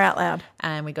 Mamma Out Loud. Mia out loud.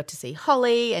 And we got to see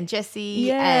Holly and Jessie.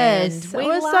 Yes. And we it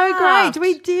was laughed. so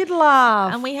great. We did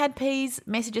laugh. And we had P's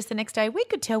message us the next day. We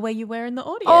could tell where you were in the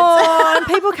audience. Oh, and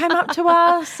people came up to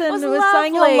us and was was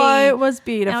saying lovely. hello. It was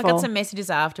beautiful. And I got some messages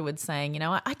afterwards saying,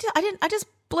 I just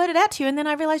blurted out to you and then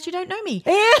I realised you don't know me.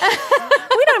 Yeah.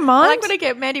 We don't mind. Like when I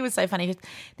get Mandy was so funny.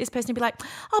 This person would be like,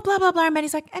 oh, blah, blah, blah. And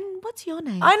Mandy's like, and what's your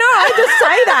name? I know. I just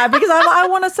say that because I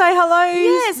want to say hello,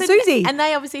 Yes, and- Susie. And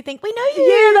they obviously think, we know you.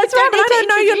 yeah, that's right. But need I to don't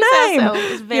know your introduce name. ourselves.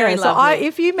 It was very so lovely.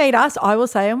 if you meet us, I will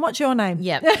say, and what's your name?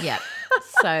 Yep.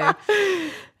 So,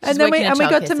 And then we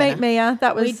got to meet Mia.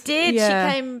 That was we did. Yeah.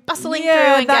 She came bustling Yeah,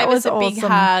 through and that gave us was a big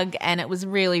awesome. hug, and it was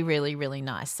really, really, really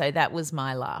nice. So that was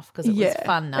my laugh because it was a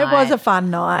fun night. It was a fun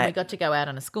And night. we got to go out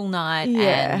on a school night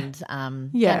Yeah. and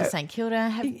down Yeah. to St Kilda,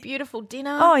 have beautiful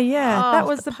dinner. Oh yeah, that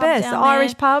was the pub best. down The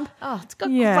Irish there. pub. Oh, it's got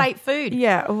Yeah. great food.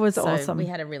 Yeah, it was So awesome. we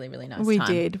had a really, really nice We time.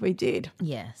 did.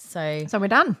 Yeah. So So we're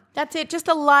done. that's it. Just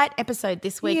a light episode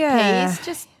this week, Yeah. please.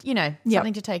 Just,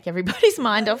 something to take everybody's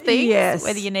mind off things, Yes.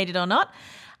 whether you need it or not.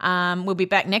 We'll be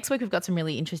back next week. We've got some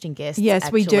really interesting guests.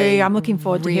 Yes, we do. actually. I'm looking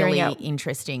forward to hearing Really it.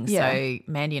 interesting. Yeah. So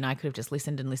Mandy and I could have just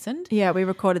listened and listened. Yeah, we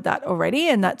recorded that already,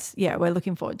 and we're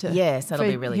looking forward to. Yes, that'll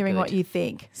for be really hearing good. what you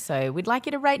think. So we'd like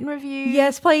you to rate and review.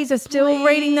 Yes, please. We're still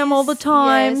reading them all the Please.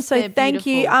 time. Yes, so they're thank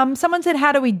you. beautiful. Someone said,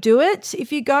 how do we do it?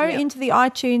 If you go Yep. into the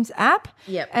iTunes app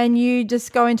Yep. and you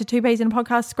just go into 2 Ps in a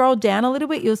podcast, scroll down a little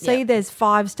bit, you'll see Yep. there's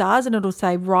 5 stars and it'll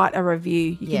say write a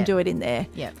review. You can Yep. do it in there.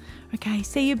 Yep. Okay,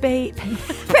 see you, B.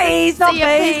 Peas, not See ya,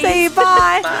 B's. Peas. See you,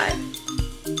 bye.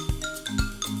 Bye.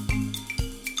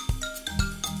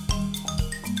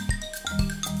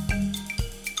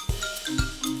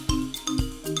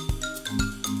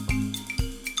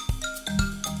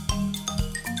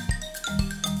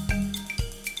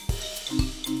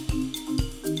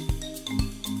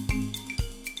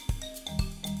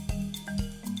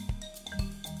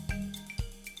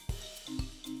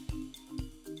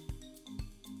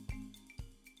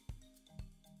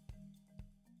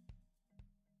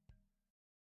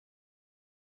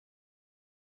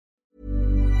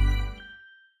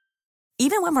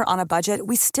 Even when we're on a budget,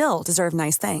 we still deserve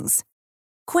nice things.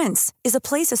 Quince is a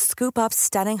place to scoop up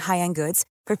stunning high-end goods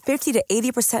for 50 to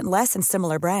 80% less than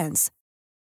similar brands.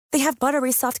 They have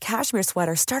buttery soft cashmere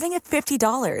sweaters starting at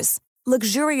 $50,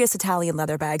 luxurious Italian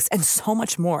leather bags, and so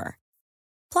much more.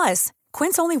 Plus,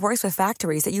 Quince only works with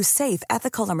factories that use safe,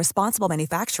 ethical, and responsible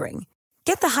manufacturing.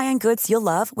 Get the high-end goods you'll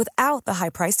love without the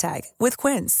high price tag with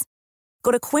Quince.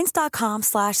 Go to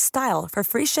quince.com/style for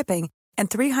free shipping and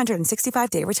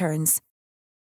 365-day returns.